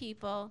flawed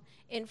people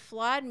in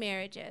flawed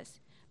marriages,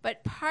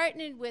 but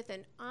partnered with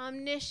an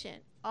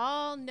omniscient,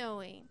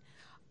 all-knowing,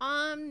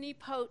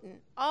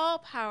 omnipotent,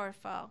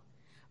 all-powerful,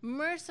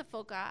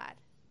 merciful God.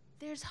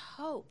 There's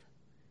hope.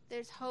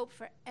 There's hope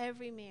for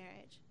every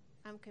marriage.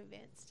 I'm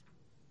convinced.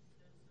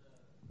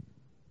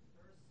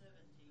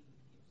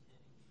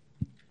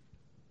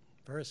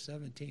 Verse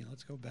 17.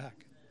 Let's go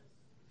back.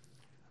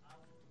 I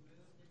will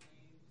remove the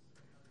names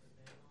of the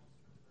Baals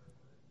from her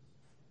lips.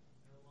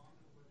 No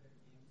longer will their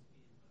names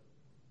be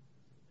invoked.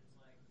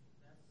 It's like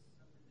that's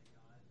something that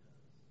God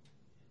does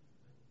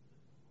with the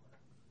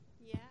heart.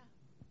 Yeah.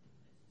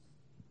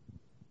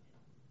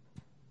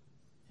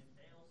 And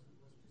Baals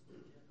was just a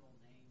general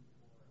name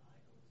for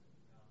idols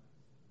and gods.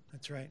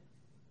 That's right.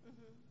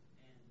 Mm-hmm.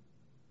 And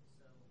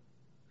so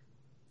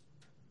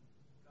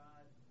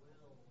God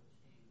will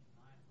change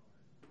my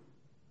heart.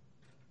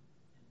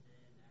 And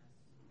then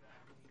as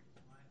God changes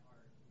my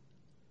heart,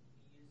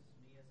 he uses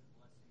me as a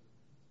blessing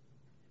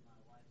in my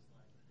wife's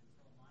life. But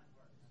until my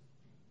heart has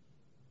changed,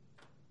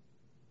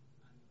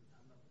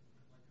 I'm like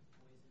a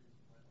poisonous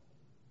well.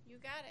 You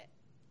got it.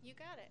 You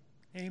got it.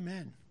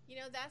 Amen.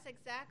 That's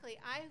exactly.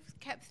 I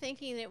kept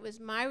thinking it was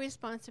my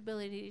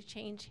responsibility to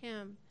change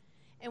him.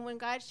 And when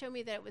God showed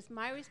me that it was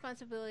my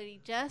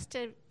responsibility just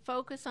to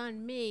focus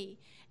on me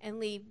and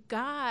leave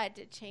God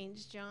to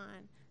change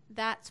John,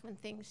 that's when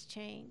things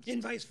changed.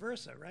 And vice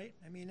versa, right?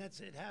 I mean,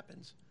 it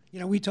happens.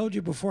 We told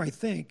you before, I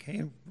think,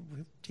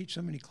 we teach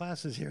so many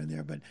classes here and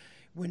there, but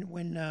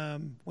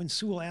when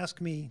Sue asked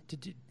me to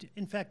do,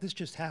 in fact, this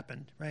just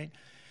happened, right?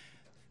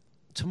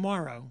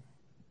 Tomorrow,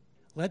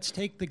 let's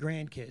take the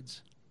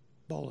grandkids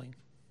bowling.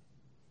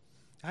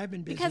 I've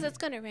been busy. Because it's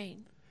going to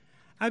rain.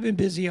 I've been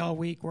busy all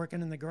week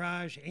working in the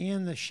garage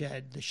and the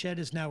shed. The shed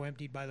is now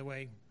emptied, by the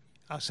way.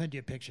 I'll send you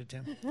a picture,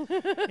 Tim.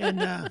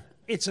 And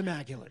it's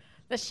immaculate.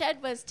 The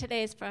shed was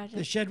today's project.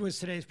 The shed was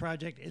today's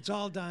project. It's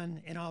all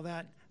done and all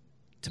that.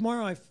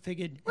 Tomorrow I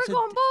figured We're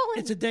going bowling.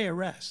 It's a day of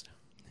rest.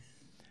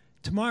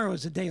 Tomorrow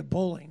is a day of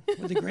bowling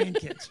with the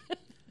grandkids.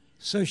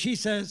 So she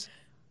says,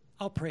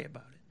 I'll pray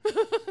about it.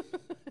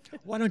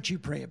 Why don't you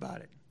pray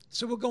about it?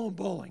 So we're going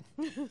bowling.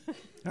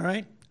 All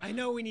right? I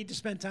know we need to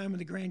spend time with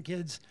the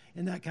grandkids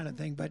and that kind of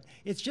thing, but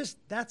it's just,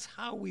 that's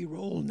how we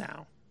roll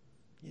now.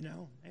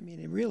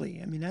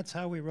 That's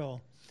how we roll.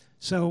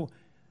 So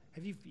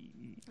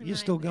you're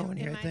still going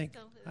here, I think.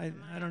 I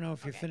don't know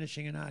if you're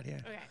finishing or not here.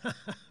 Okay.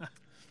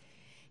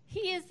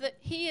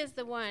 He is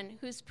the one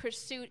whose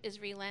pursuit is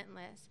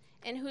relentless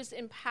and whose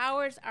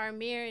empowers our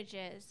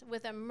marriages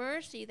with a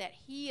mercy that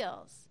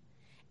heals,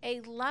 a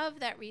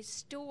love that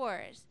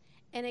restores,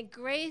 and a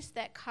grace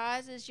that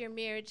causes your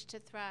marriage to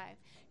thrive.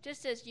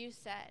 Just as you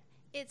said,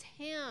 it's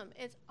him.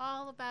 It's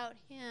all about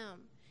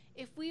him.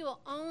 If we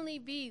will only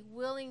be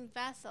willing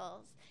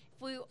vessels,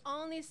 if we will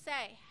only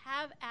say,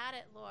 have at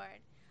it, Lord.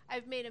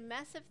 I've made a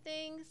mess of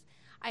things.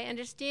 I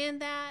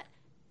understand that.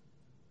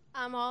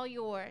 I'm all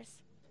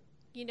yours.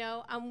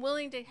 I'm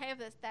willing to have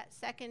that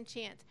second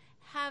chance.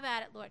 Have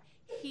at it, Lord.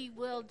 He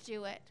will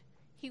do it.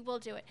 He will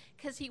do it.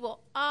 Because he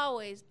will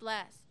always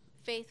bless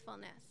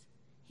faithfulness.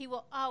 He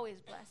will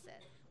always bless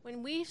it.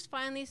 When we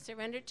finally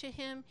surrender to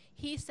him,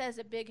 he says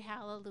a big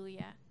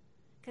hallelujah.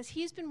 Because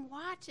he's been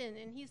watching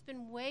and he's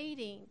been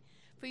waiting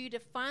for you to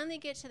finally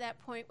get to that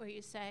point where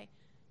you say,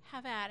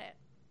 have at it.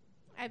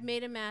 I've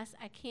made a mess.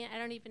 I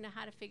don't even know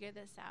how to figure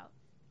this out.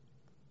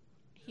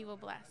 He will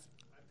bless.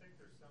 I think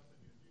there's something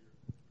you're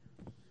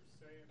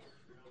saying, but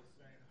you're not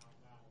saying out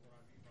loud. What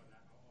I mean by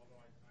that,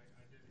 although I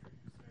did hear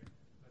you say,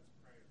 let's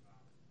pray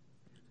about it.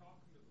 You're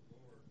talking to the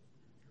Lord,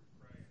 you're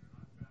praying, and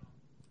I found,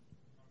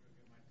 I'm going to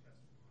give my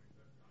testimony,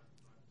 but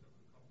I took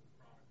a couple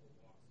prodigal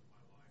walks in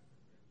my life,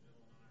 and Jill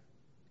and I,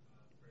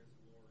 praise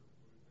the Lord,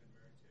 we've been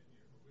married 10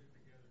 years, but we've been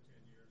together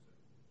 10 years, and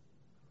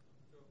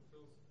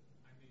feels,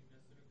 I mean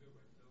this in a good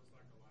way, feels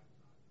like a lifetime.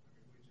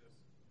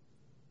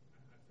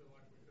 I mean, I feel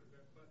like we could have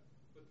been, but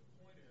the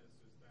point is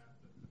that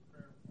the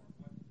prayer form,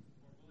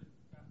 what really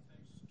got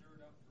things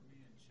stirred up for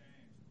me and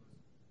changed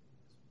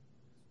is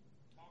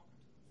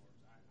talking to the Lord.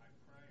 I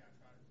pray, I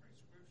try to pray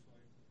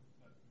scripturally,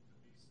 but to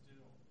be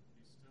still,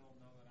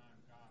 know that I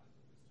am God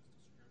is just a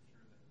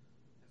scripture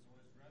that has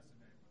always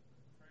resonated.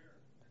 But the prayer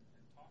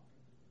and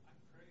talking, I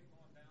pray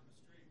going down the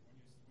street when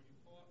you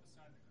pull up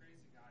beside the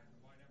crazy guy in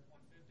the white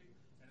F-150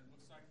 and it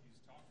looks like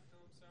he's talking to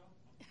himself.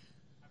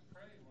 I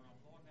pray when I'm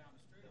going down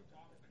the street, I'm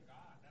talking to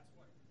God. That's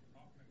what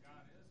talking to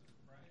God is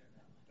praying.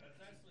 That's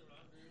actually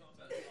what I'm doing.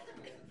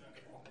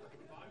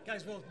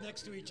 Guys both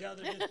next to each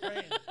other just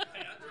praying.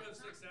 Hey, I drove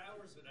 6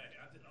 hours today.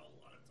 I did a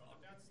lot of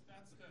talking. That's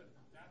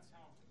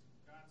how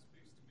God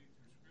speaks to me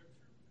through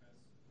Scripture because I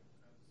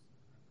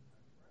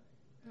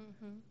pray.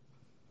 Mm-hmm.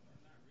 I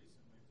learned that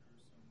recently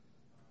through some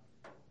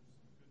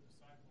good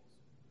disciples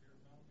here at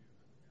Bellevue.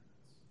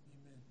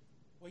 Amen.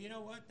 Well, you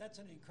know what?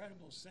 That's an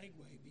incredible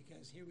segue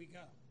because here we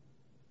go,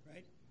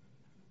 right?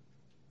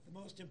 The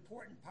most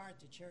important part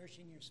to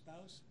cherishing your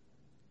spouse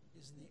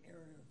is in the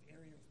area of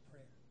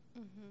prayer.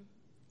 Mm-hmm.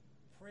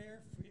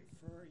 Prayer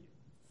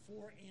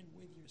for and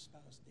with your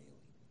spouse daily.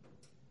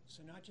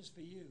 So not just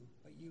for you,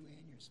 but you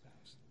and your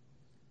spouse.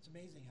 It's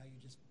amazing how you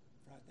just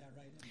brought that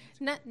right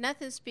in.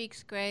 Nothing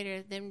speaks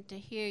greater than to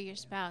hear your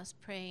spouse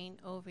praying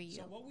over you.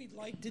 So what we'd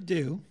like to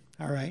do,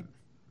 all right,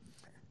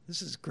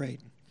 this is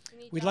great.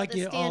 We'd y'all like to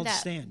you all stand to up.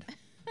 stand.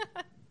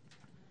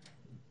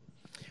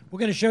 We're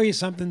going to show you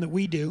something that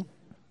we do.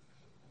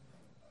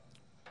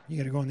 You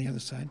got to go on the other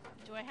side.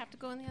 Do I have to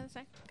go on the other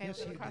side? Okay, Yes,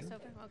 we'll you cross do.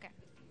 over. Okay.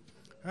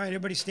 All right,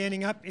 everybody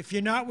standing up. If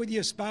you're not with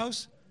your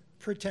spouse,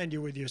 pretend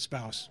you're with your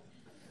spouse.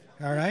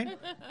 All right?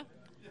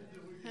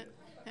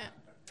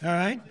 All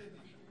right?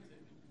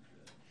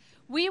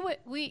 We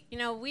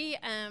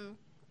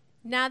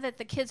now that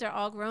the kids are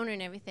all grown and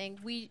everything,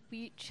 we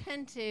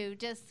tend to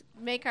just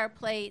make our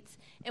plates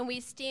and we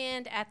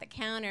stand at the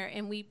counter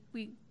and we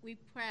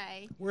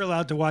pray. We're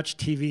allowed to watch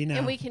TV now.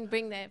 And we can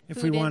bring the If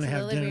food we wanna into the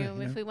have living dinner,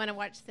 room you if know? we want to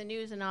watch the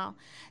news and all.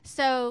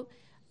 So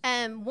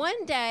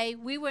one day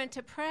we went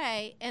to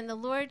pray and the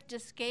Lord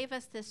just gave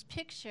us this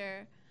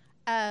picture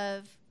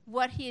of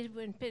what he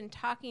had been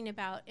talking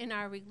about in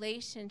our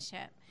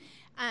relationship.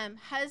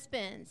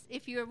 Husbands,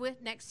 if you're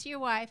next to your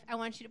wife, I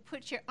want you to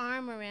put your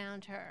arm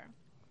around her.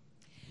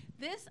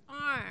 This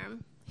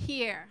arm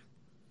here,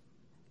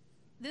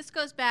 this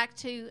goes back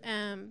to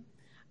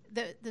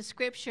the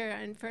scripture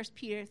in 1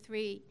 Peter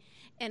 3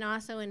 and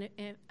also in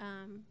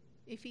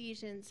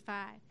Ephesians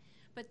 5.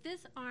 But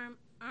this arm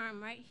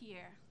right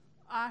here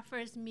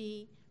offers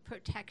me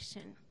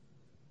protection.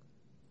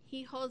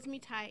 He holds me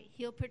tight.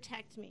 He'll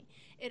protect me.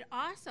 It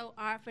also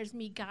offers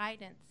me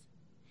guidance.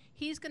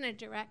 He's going to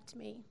direct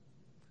me,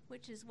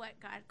 which is what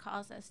God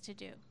calls us to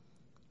do.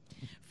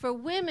 For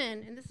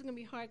women, and this is going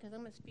to be hard because I'm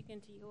going to speak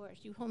into yours.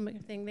 You hold my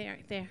thing there,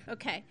 right there.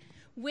 Okay.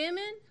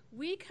 Women,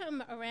 we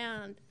come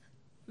around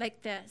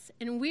like this,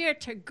 and we are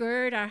to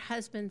gird our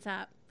husbands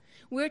up.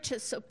 We're to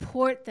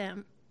support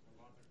them,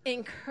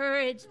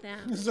 encourage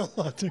them. There's a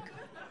lot to...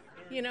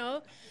 You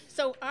know?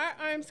 So our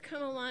arms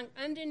come along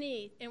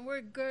underneath, and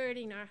we're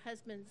girding our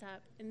husbands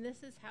up, and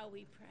this is how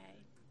we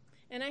pray.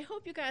 And I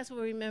hope you guys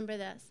will remember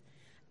this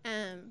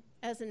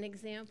as an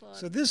example.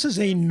 So this is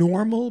a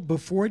normal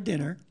before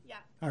dinner. Yeah.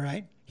 All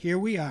right? Here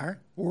we are,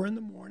 or in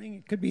the morning.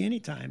 It could be any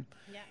time.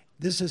 Yeah.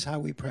 This is how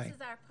we pray. This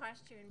is our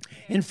posture in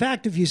prayer. In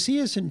fact, if you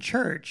see us in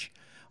church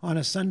on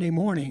a Sunday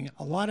morning,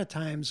 a lot of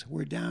times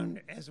we're down,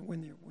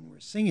 when we're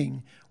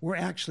singing, we're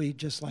actually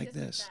just like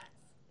this.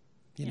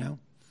 You know?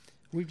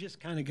 We've just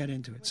kind of got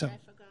into it. Which I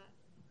forgot.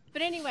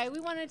 But anyway, we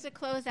wanted to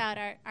close out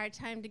our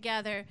time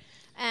together.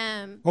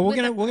 Well, with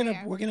a we're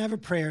prayer. gonna have a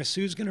prayer.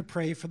 Sue's gonna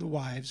pray for the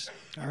wives,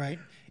 all right,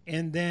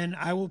 and then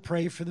I will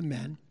pray for the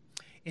men,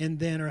 and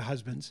then our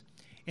husbands,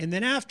 and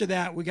then after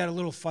that we got a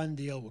little fun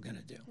deal we're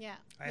gonna do. Yeah,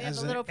 we have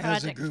a little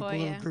as a project group, for a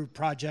little you. group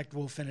project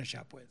we'll finish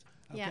up with.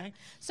 Okay. Yeah.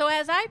 So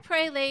as I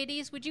pray,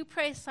 ladies, would you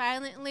pray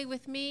silently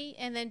with me,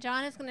 and then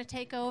John is going to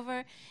take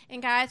over.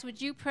 And guys,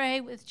 would you pray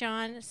with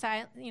John?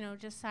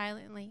 Just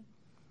silently.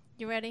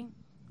 You ready?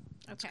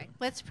 Okay.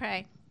 Let's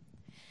pray.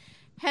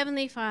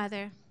 Heavenly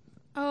Father,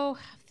 Oh,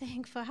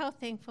 how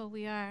thankful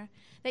we are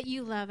that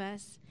you love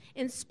us.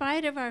 In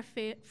spite of our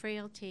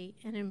frailty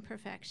and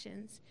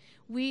imperfections,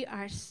 we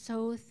are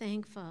so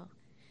thankful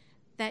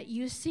that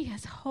you see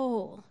us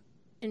whole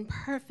and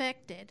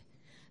perfected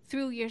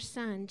through your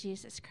Son,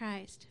 Jesus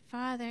Christ.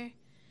 Father,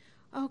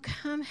 oh,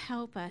 come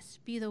help us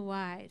be the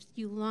wives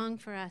you long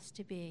for us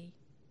to be,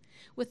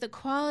 with the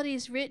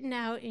qualities written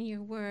out in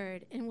your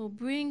word, and will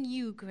bring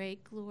you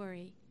great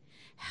glory.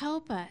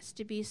 Help us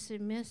to be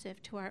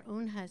submissive to our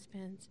own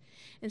husbands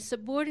and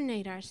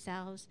subordinate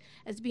ourselves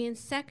as being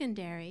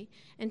secondary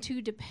and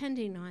to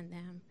depending on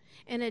them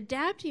and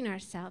adapting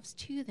ourselves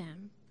to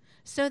them,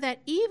 so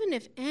that even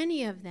if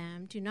any of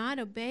them do not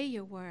obey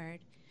your word,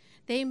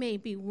 they may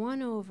be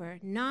won over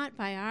not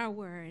by our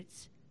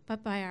words,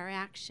 but by our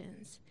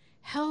actions.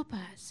 Help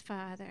us,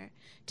 Father,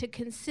 to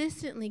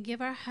consistently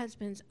give our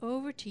husbands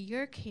over to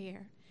your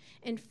care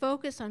and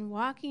focus on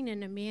walking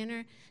in a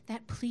manner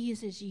that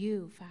pleases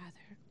you,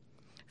 Father.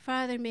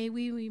 Father, may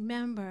we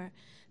remember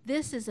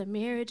this is a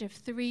marriage of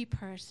 3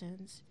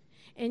 persons,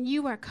 and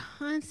you are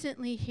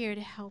constantly here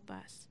to help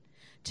us,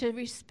 to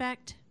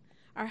respect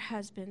our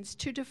husbands,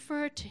 to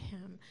defer to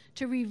him,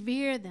 to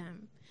revere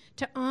them,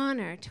 to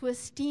honor, to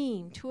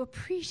esteem, to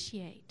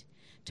appreciate,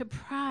 to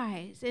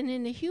prize, and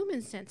in a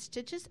human sense,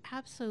 to just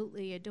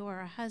absolutely adore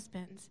our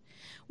husbands,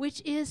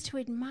 which is to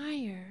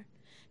admire,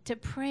 to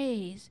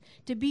praise,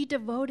 to be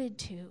devoted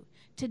to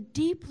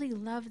deeply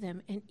love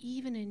them, and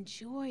even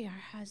enjoy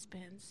our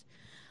husbands.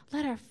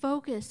 Let our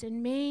focus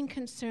and main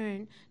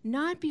concern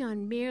not be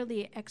on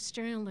merely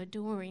external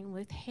adoring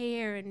with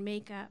hair and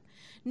makeup,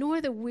 nor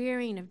the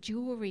wearing of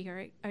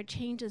jewelry or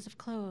changes of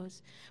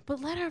clothes,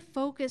 but let our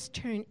focus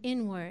turn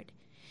inward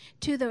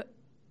to the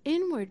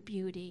inward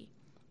beauty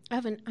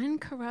of an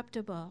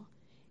incorruptible,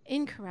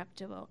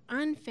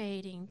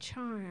 unfading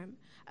charm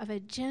of a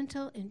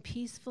gentle and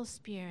peaceful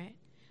spirit,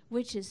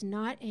 which is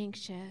not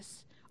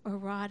anxious or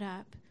wrought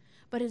up,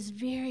 but is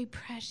very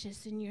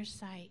precious in your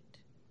sight.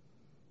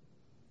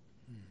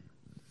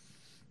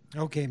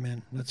 Okay,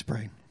 men, let's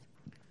pray.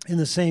 In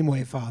the same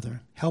way,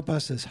 Father, help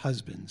us as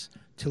husbands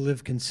to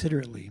live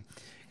considerately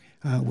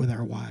with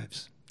our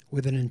wives,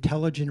 with an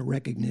intelligent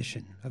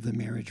recognition of the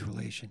marriage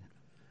relation.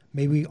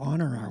 May we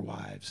honor our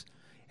wives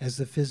as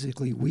the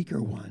physically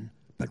weaker one,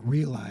 but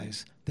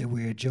realize that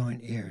we are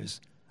joint heirs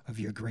of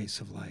your grace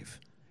of life,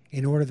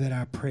 in order that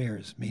our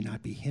prayers may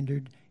not be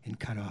hindered and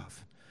cut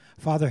off.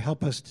 Father,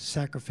 help us to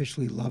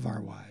sacrificially love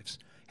our wives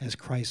as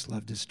Christ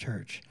loved his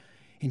church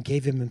and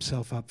gave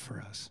himself up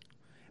for us.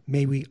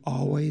 May we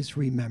always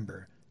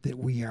remember that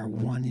we are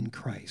one in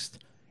Christ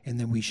and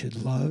that we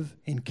should love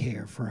and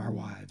care for our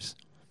wives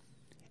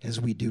as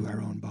we do our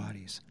own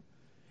bodies.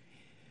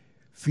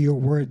 For your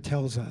word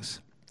tells us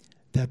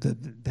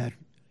that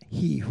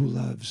he who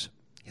loves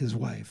his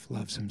wife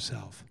loves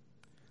himself.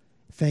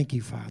 Thank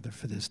you, Father,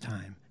 for this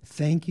time.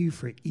 Thank you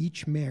for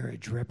each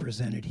marriage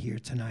represented here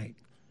tonight,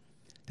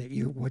 that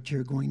what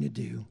you're going to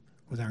do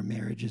with our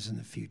marriages in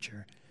the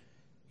future.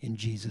 In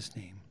Jesus'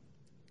 name.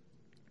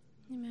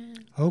 Amen.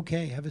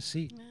 Okay, have a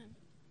seat.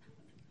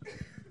 Amen.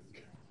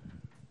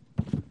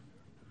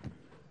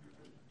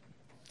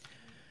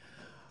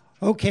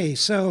 Okay,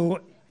 so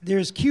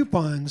there's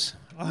coupons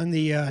on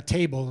the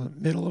table,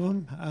 middle of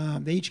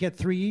them. They each get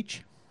 3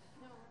 each?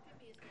 No, it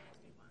could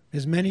be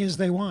as As many as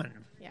they want.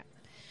 Yeah.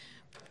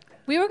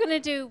 We were gonna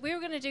do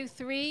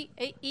 3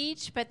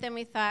 each, but then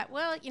we thought,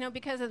 well,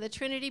 because of the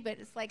Trinity, but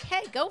it's like,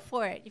 hey, go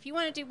for it. If you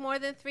want to do more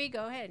than 3,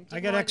 go ahead. I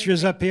got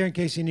extras up here in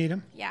case you need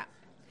them. Yeah.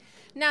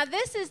 Now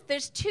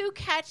there's 2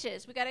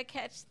 catches.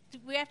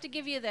 We have to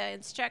give you the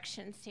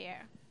instructions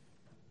here.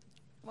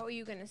 What were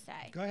you gonna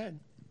say? Go ahead.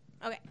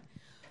 Okay.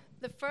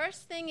 The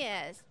first thing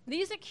is,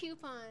 these are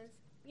coupons.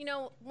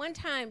 One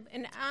time,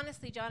 and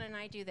honestly, John and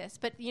I do this,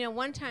 but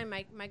one time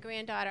my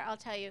granddaughter, I'll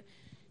tell you,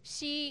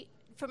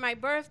 for my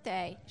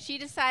birthday, she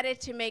decided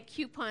to make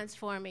coupons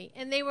for me.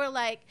 And they were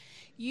like,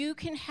 you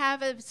can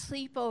have a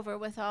sleepover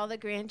with all the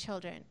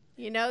grandchildren,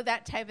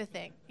 that type of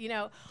thing,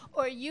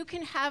 or you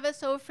can have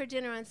us over for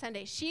dinner on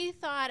Sunday. She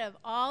thought of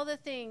all the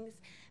things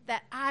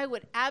that I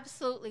would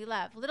absolutely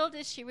love. Little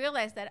did she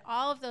realize that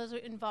all of those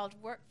involved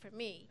work for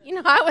me.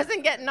 I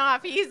wasn't getting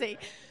off easy.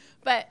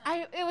 But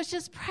it was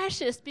just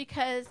precious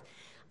because,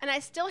 and I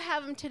still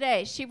have them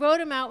today. She wrote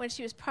them out when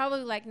she was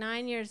probably like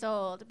 9 years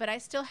old, but I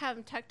still have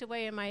them tucked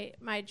away in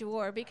my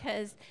drawer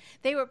because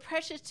they were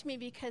precious to me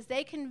because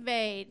they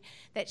conveyed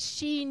that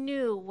she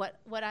knew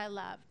what I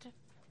loved,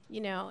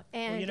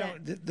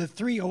 And the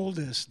 3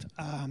 oldest,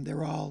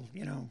 they're all,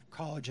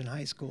 college and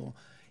high school.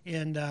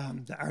 And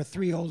our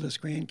 3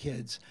 oldest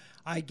grandkids,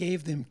 I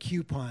gave them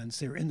coupons.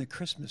 They were in the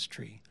Christmas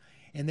tree.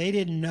 And they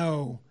didn't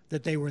know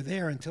that they were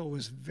there until it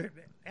was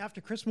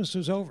after Christmas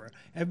was over.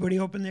 Everybody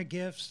opened their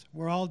gifts.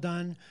 We're all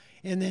done.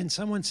 And then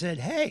someone said,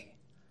 hey,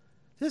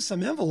 there's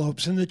some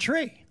envelopes in the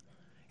tree.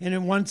 And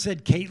then one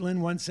said Caitlin,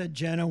 one said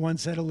Jenna, one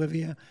said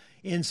Olivia.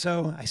 And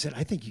so I said,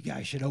 I think you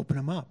guys should open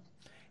them up.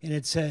 And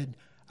it said,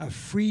 a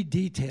free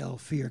detail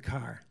for your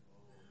car.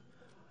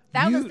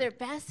 That was their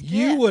best gift.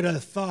 You would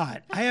have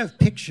thought. I have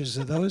pictures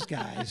of those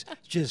guys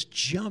just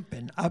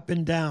jumping up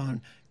and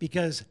down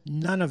because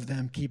none of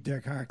them keep their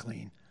car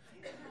clean.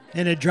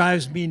 And it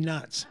drives me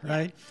nuts,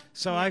 right?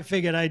 So I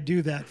figured I'd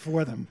do that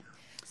for them.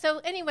 So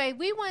anyway,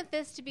 we want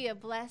this to be a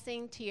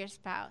blessing to your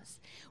spouse.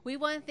 We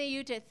want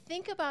you to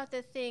think about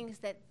the things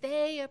that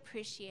they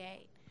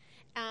appreciate.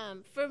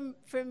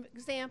 For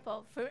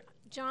example, for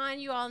John,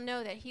 you all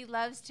know that he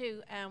loves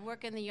to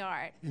work in the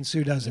yard. And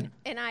Sue doesn't.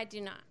 And I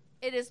do not.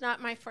 It is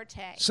not my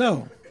forte.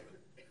 So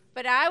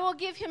But I will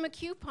give him a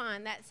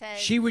coupon that says...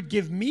 she would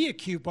give me a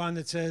coupon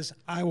that says,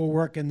 I will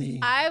work in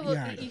the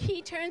yard.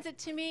 He turns it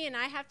to me, and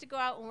I have to go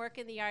out and work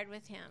in the yard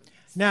with him.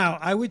 Now,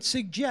 I would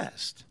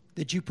suggest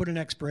that you put an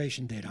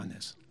expiration date on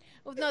this.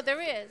 Well, no,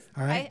 there is.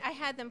 All right. I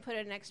had them put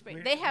an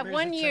expiration. They have where's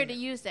 1 it year say to that?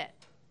 use it.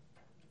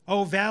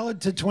 Oh,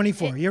 valid to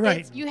 24. You're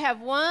right. You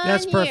have 1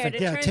 That's year perfect.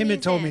 to Yeah, turn Tim had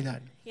these told me in.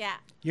 that. Yeah.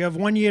 You have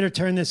 1 year to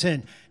turn this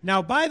in.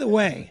 Now, by the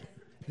way,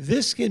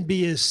 this can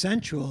be as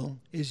sensual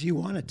as you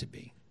want it to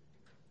be.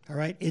 All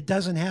right? It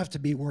doesn't have to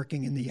be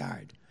working in the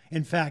yard.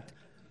 In fact,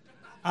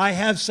 I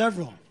have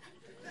several.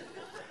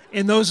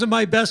 And those are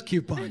my best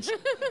coupons.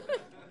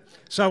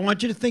 So I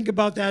want you to think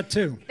about that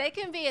too. They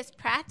can be as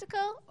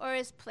practical or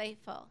as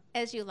playful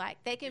as you like.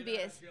 They can be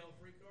as...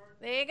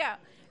 There you go.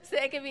 So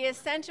they can be as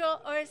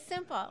sensual or as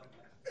simple.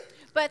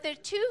 But the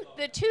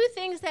two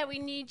things that we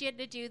need you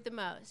to do the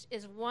most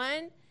is,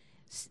 one,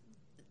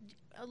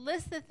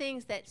 list the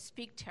things that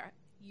speak to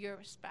your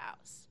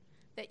spouse,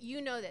 that you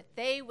know that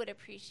they would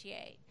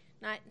appreciate,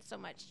 not so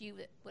much you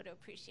would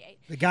appreciate.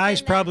 The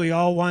guys probably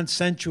all want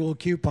sensual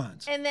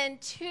coupons. And then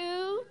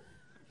two,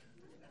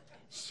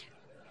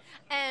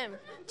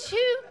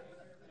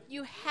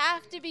 you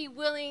have to be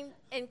willing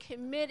and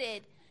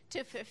committed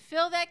to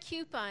fulfill that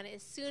coupon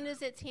as soon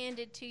as it's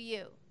handed to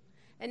you.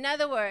 In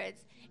other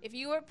words, if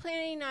you were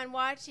planning on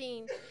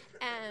watching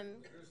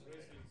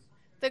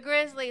the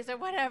Grizzlies or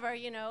whatever,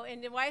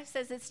 and the wife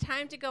says it's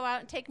time to go out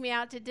and take me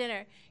out to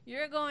dinner,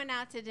 you're going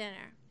out to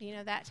dinner,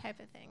 that type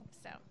of thing.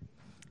 So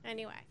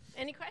anyway,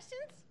 any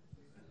questions?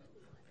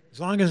 As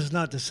long as it's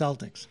not the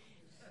Celtics.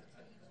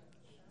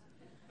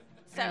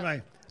 So,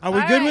 Anyway, are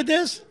we good with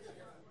this?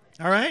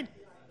 All right?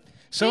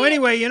 So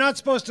anyway, you're not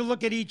supposed to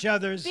look at each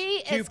other's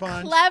be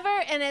coupons. as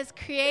clever and as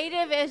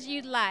creative as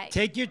you'd like.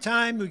 Take your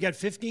time. We've got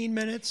 15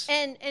 minutes.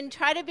 And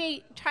try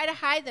to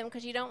hide them,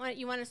 because you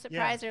want to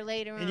surprise her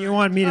later on. And you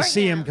want me to Or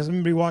see him. them because I'm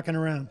going to be walking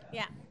around.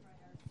 Yeah.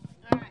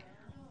 All right.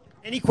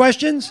 Any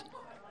questions?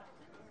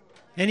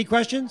 Any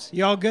questions?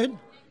 You all good?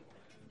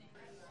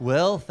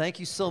 Well, thank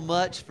you so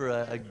much for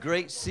a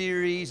great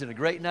series and a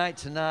great night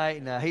tonight.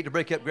 And I hate to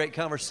break up great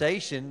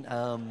conversation.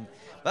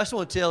 But I just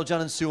want to tell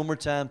John and Sue one more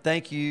time,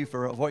 thank you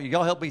for what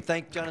y'all help me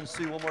thank John and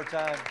Sue one more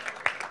time.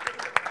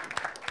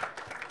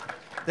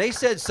 They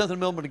said something a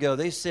moment ago.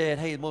 They said,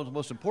 hey, one of the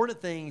most important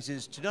things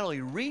is to not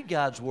only read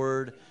God's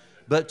Word,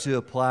 but to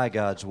apply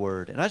God's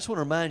Word. And I just want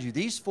to remind you,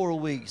 these 4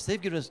 weeks, they've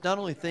given us not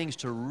only things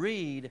to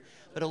read,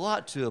 but a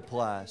lot to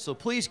apply. So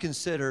please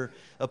consider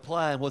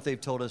applying what they've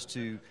told us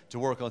to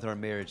work on with our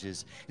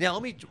marriages. Now,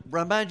 let me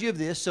remind you of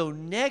this. So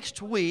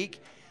next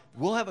week,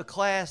 we'll have a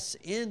class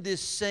in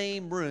this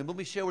same room. Let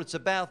me share what it's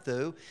about,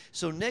 though.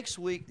 So next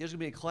week, there's going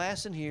to be a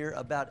class in here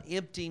about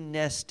empty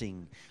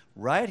nesting.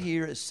 Right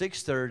here at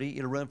 6:30.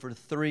 It'll run for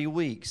 3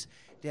 weeks.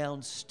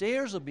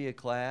 Downstairs will be a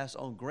class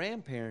on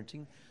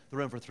grandparenting. They'll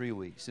run for 3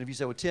 weeks. And if you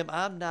say, well, Tim,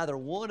 I'm neither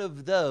one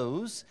of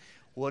those,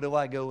 what do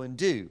I go and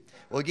do?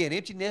 Well, again,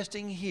 empty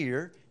nesting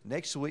here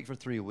next week for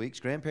 3 weeks,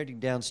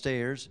 grandparenting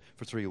downstairs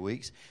for 3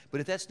 weeks.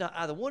 But if that's not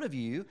either one of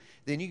you,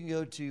 then you can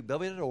go to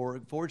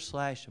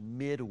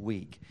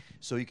bellevue.org/midweek.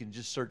 So you can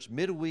just search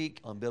midweek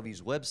on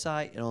Bellevue's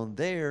website, and on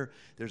there,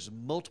 there's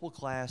multiple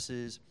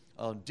classes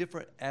on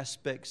different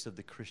aspects of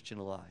the Christian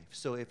life.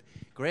 So if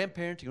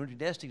grandparenting or empty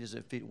nesting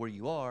doesn't fit where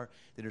you are,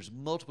 then there's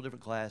multiple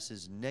different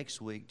classes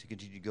next week to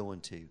continue going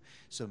to.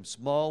 Some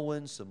small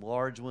ones, some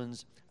large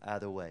ones,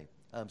 either way.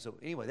 So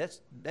anyway,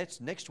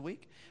 that's next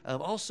week.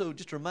 Also,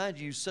 just to remind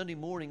you, Sunday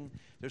morning,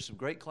 there's some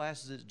great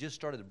classes that just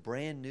started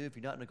brand new. If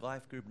you're not in a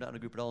life group, not in a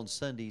group at all on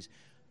Sundays,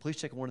 please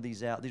check one of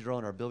these out. These are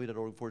on our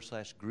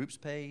bellevue.org/groups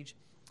page.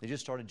 They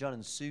just started. John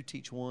and Sue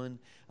teach one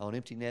on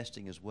empty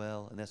nesting as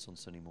well, and that's on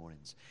Sunday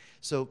mornings.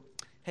 So,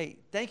 hey,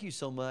 thank you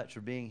so much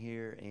for being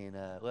here and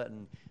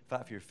letting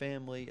Fight for Your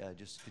Family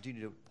just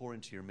continue to pour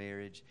into your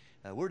marriage.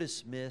 We're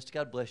dismissed.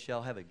 God bless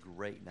y'all. Have a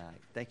great night.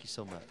 Thank you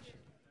so much.